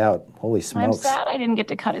going to play out. Holy I'm smokes! sad I didn't get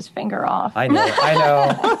to cut his finger off. I know.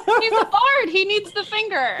 He's a bard. He needs the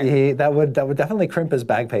finger. That would definitely crimp his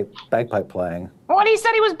bagpipe playing. Well, he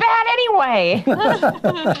said he was bad anyway.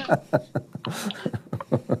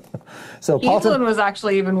 So Evelyn Paultin was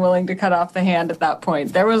actually even willing to cut off the hand at that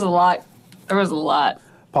point. There was a lot.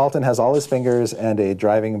 Paultin has all his fingers and a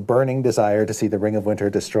driving, burning desire to see the Ring of Winter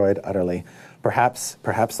destroyed utterly. Perhaps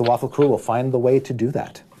the Waffle Crew will find the way to do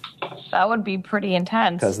that. That would be pretty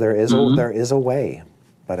intense. Because there is a way,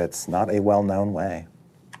 but it's not a well-known way.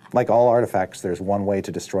 Like all artifacts, there's one way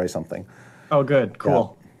to destroy something. Oh, good.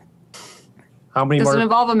 Cool. How many Does more? it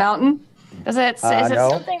involve a mountain? Is it no.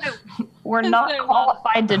 something that we're not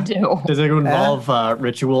qualified to do? Does it involve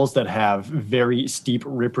rituals that have very steep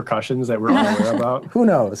repercussions that we're unaware about? Who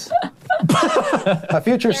knows? A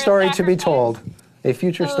future story to be told. A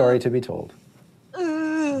future story to be told.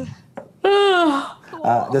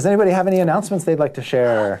 Does anybody have any announcements they'd like to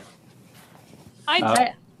share?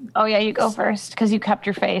 Oh yeah, you go first because you kept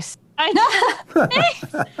your face.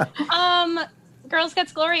 Girl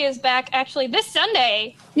Scouts Glory is back actually this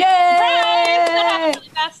Sunday. Yay! That happened really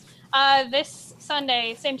fast. This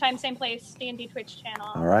Sunday, same time, same place, D&D Twitch channel.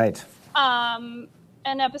 All right. And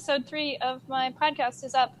episode 3 of my podcast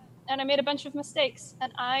is up, and I made a bunch of mistakes,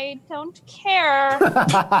 and I don't care.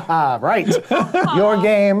 Right. Your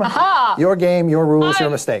game, your rules, your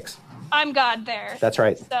mistakes. I'm God there. That's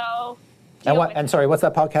right. So. And what? And sorry, what's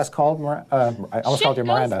that podcast called? I almost called you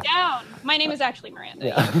Miranda. Goes down. My name is actually Miranda.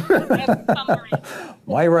 Yeah. I've become Miranda.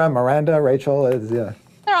 Moira, Miranda, Rachel is They're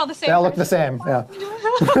all the same. They all look the same. Yeah.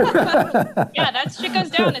 Yeah, that shit goes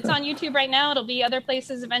down. It's on YouTube right now. It'll be other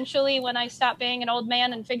places eventually when I stop being an old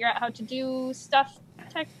man and figure out how to do stuff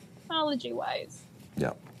technology-wise.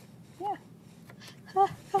 Yeah. Yeah.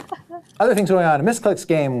 Other things going on. A Misclicks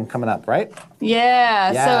game coming up, right?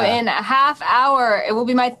 Yeah. Yeah. So in a half hour, it will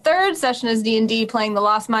be my third session as D&D playing The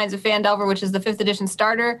Lost Mines of Phandelver, which is the 5th edition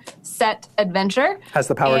starter set adventure. Has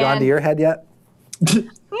the power gone to your head yet?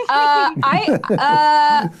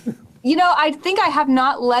 I think I have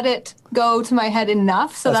not let it go to my head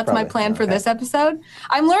enough, so that's my plan for this episode.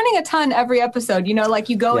 I'm learning a ton every episode. You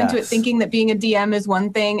go into it thinking that being a DM is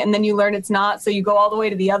one thing, and then you learn it's not, so you go all the way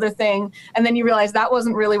to the other thing, and then you realize that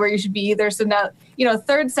wasn't really where you should be either. So now,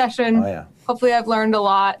 third session, hopefully I've learned a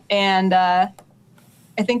lot, and I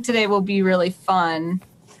think today will be really fun.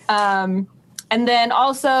 And then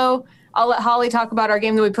also, I'll let Holly talk about our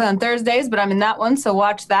game that we play on Thursdays, but I'm in that one, so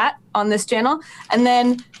watch that on this channel. And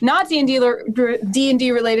then, not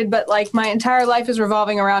D&D related, but like my entire life is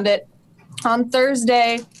revolving around it. On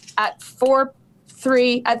Thursday at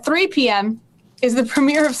 3 p.m. is the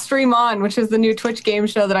premiere of Stream On, which is the new Twitch game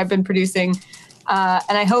show that I've been producing.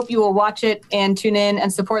 And I hope you will watch it and tune in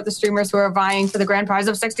and support the streamers who are vying for the grand prize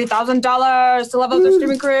of $60,000 to level up their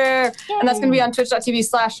streaming career. Yay. And that's going to be on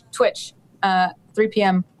twitch.tv/Twitch, 3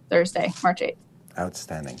 p.m. Thursday, March 8th.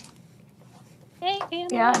 Outstanding.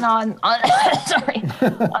 Yeah, no, on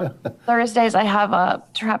Thursdays I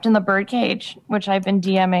have Trapped in the Birdcage, which I've been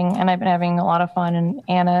DMing, and I've been having a lot of fun, and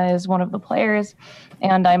Anna is one of the players,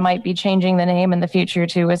 and I might be changing the name in the future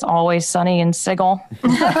to It's Always Sunny in Sigil.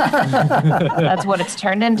 That's what it's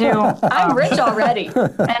turned into. I'm rich already.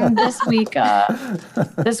 And this week,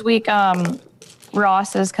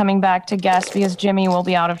 Ross is coming back to guest because Jimmy will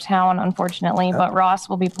be out of town, unfortunately, but Ross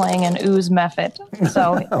will be playing an ooze method.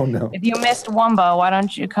 So if you missed Wumbo, why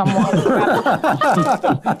don't you come watch?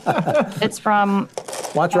 It's from...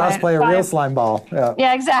 Watch Ross play a real slime ball.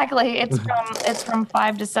 Yeah, exactly. It's from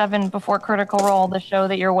 5 to 7 before Critical Role, the show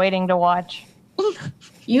that you're waiting to watch.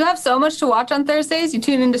 You have so much to watch on Thursdays. You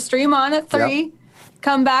tune into Stream On at 3. Yep.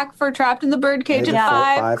 Come back for Trapped in the Birdcage at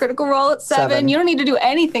 5, Critical Role at 7. You don't need to do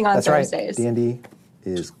anything on Thursdays. Right. D&D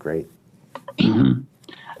is great.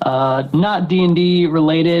 Not D&D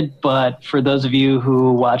related, but for those of you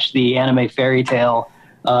who watch the anime Fairy Tail,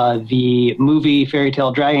 the movie Fairy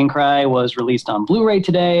Tail Dragon Cry was released on Blu-ray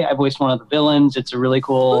today. I voiced one of the villains. It's a really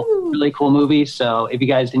cool movie. So if you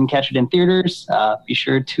guys didn't catch it in theaters, be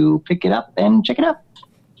sure to pick it up and check it out.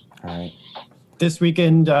 All right. This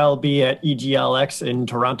weekend, I'll be at EGLX in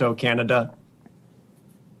Toronto, Canada.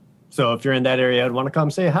 So if you're in that area and want to come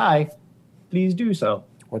say hi, please do so.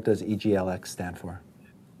 What does EGLX stand for?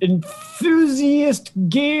 Enthusiast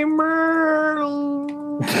Gamer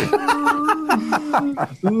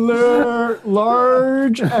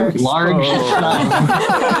Large Expo.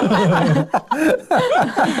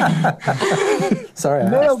 Sorry, I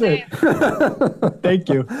nailed it. Thank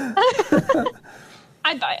you.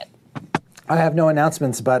 I'd buy it. I have no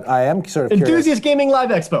announcements, but I am sort of curious. Enthusiast Gaming Live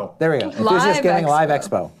Expo. There we go. Enthusiast Gaming Live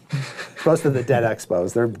Expo. Most of the dead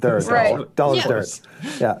expos. They're dull as dirt.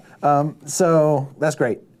 Yeah. So that's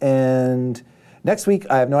great. And next week,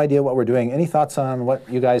 I have no idea what we're doing. Any thoughts on what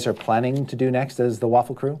you guys are planning to do next as the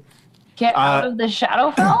Waffle Crew? Get out of the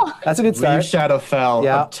Shadowfell? That's a good start. Leave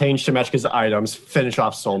Shadowfell, obtain Shemeshka's items, finish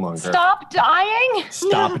off Soulmonger. Stop dying?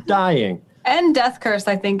 Stop dying. And Death Curse,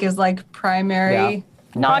 I think, is like primary... Yeah.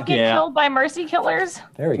 Not get killed by mercy killers?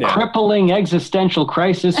 There we go. Crippling existential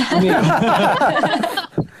crisis for me.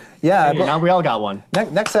 Yeah. Hey, now we all got one.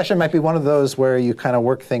 Next session might be one of those where you kind of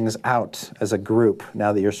work things out as a group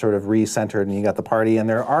now that you're sort of re-centered and you got the party and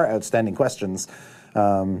there are outstanding questions,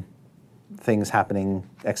 things happening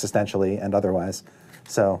existentially and otherwise.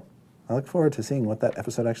 So I look forward to seeing what that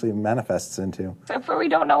episode actually manifests into. Except for we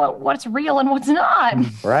don't know what's real and what's not.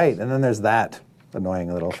 Right. And then there's that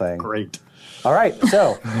annoying little thing. Great. All right,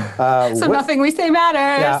 so... so nothing we say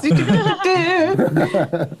matters.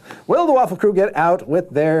 Yeah. Will the Waffle Crew get out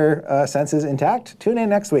with their senses intact? Tune in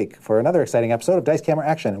next week for another exciting episode of Dice Camera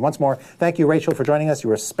Action. And once more, thank you, Rachel, for joining us. You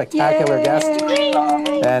were a spectacular guest.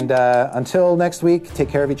 And until next week, take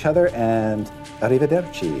care of each other, and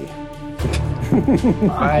arrivederci.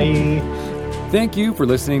 Bye. Thank you for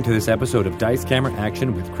listening to this episode of Dice Camera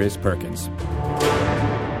Action with Chris Perkins.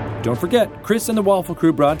 Don't forget, Chris and the Waffle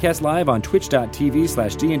Crew broadcast live on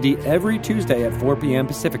twitch.tv/DND every Tuesday at 4 p.m.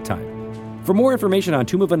 Pacific Time. For more information on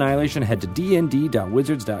Tomb of Annihilation, head to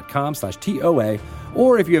dnd.wizards.com/TOA,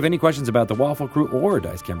 or if you have any questions about the Waffle Crew or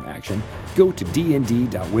Dice Camera Action, go to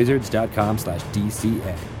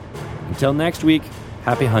dnd.wizards.com/DCA. Until next week,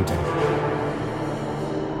 happy hunting.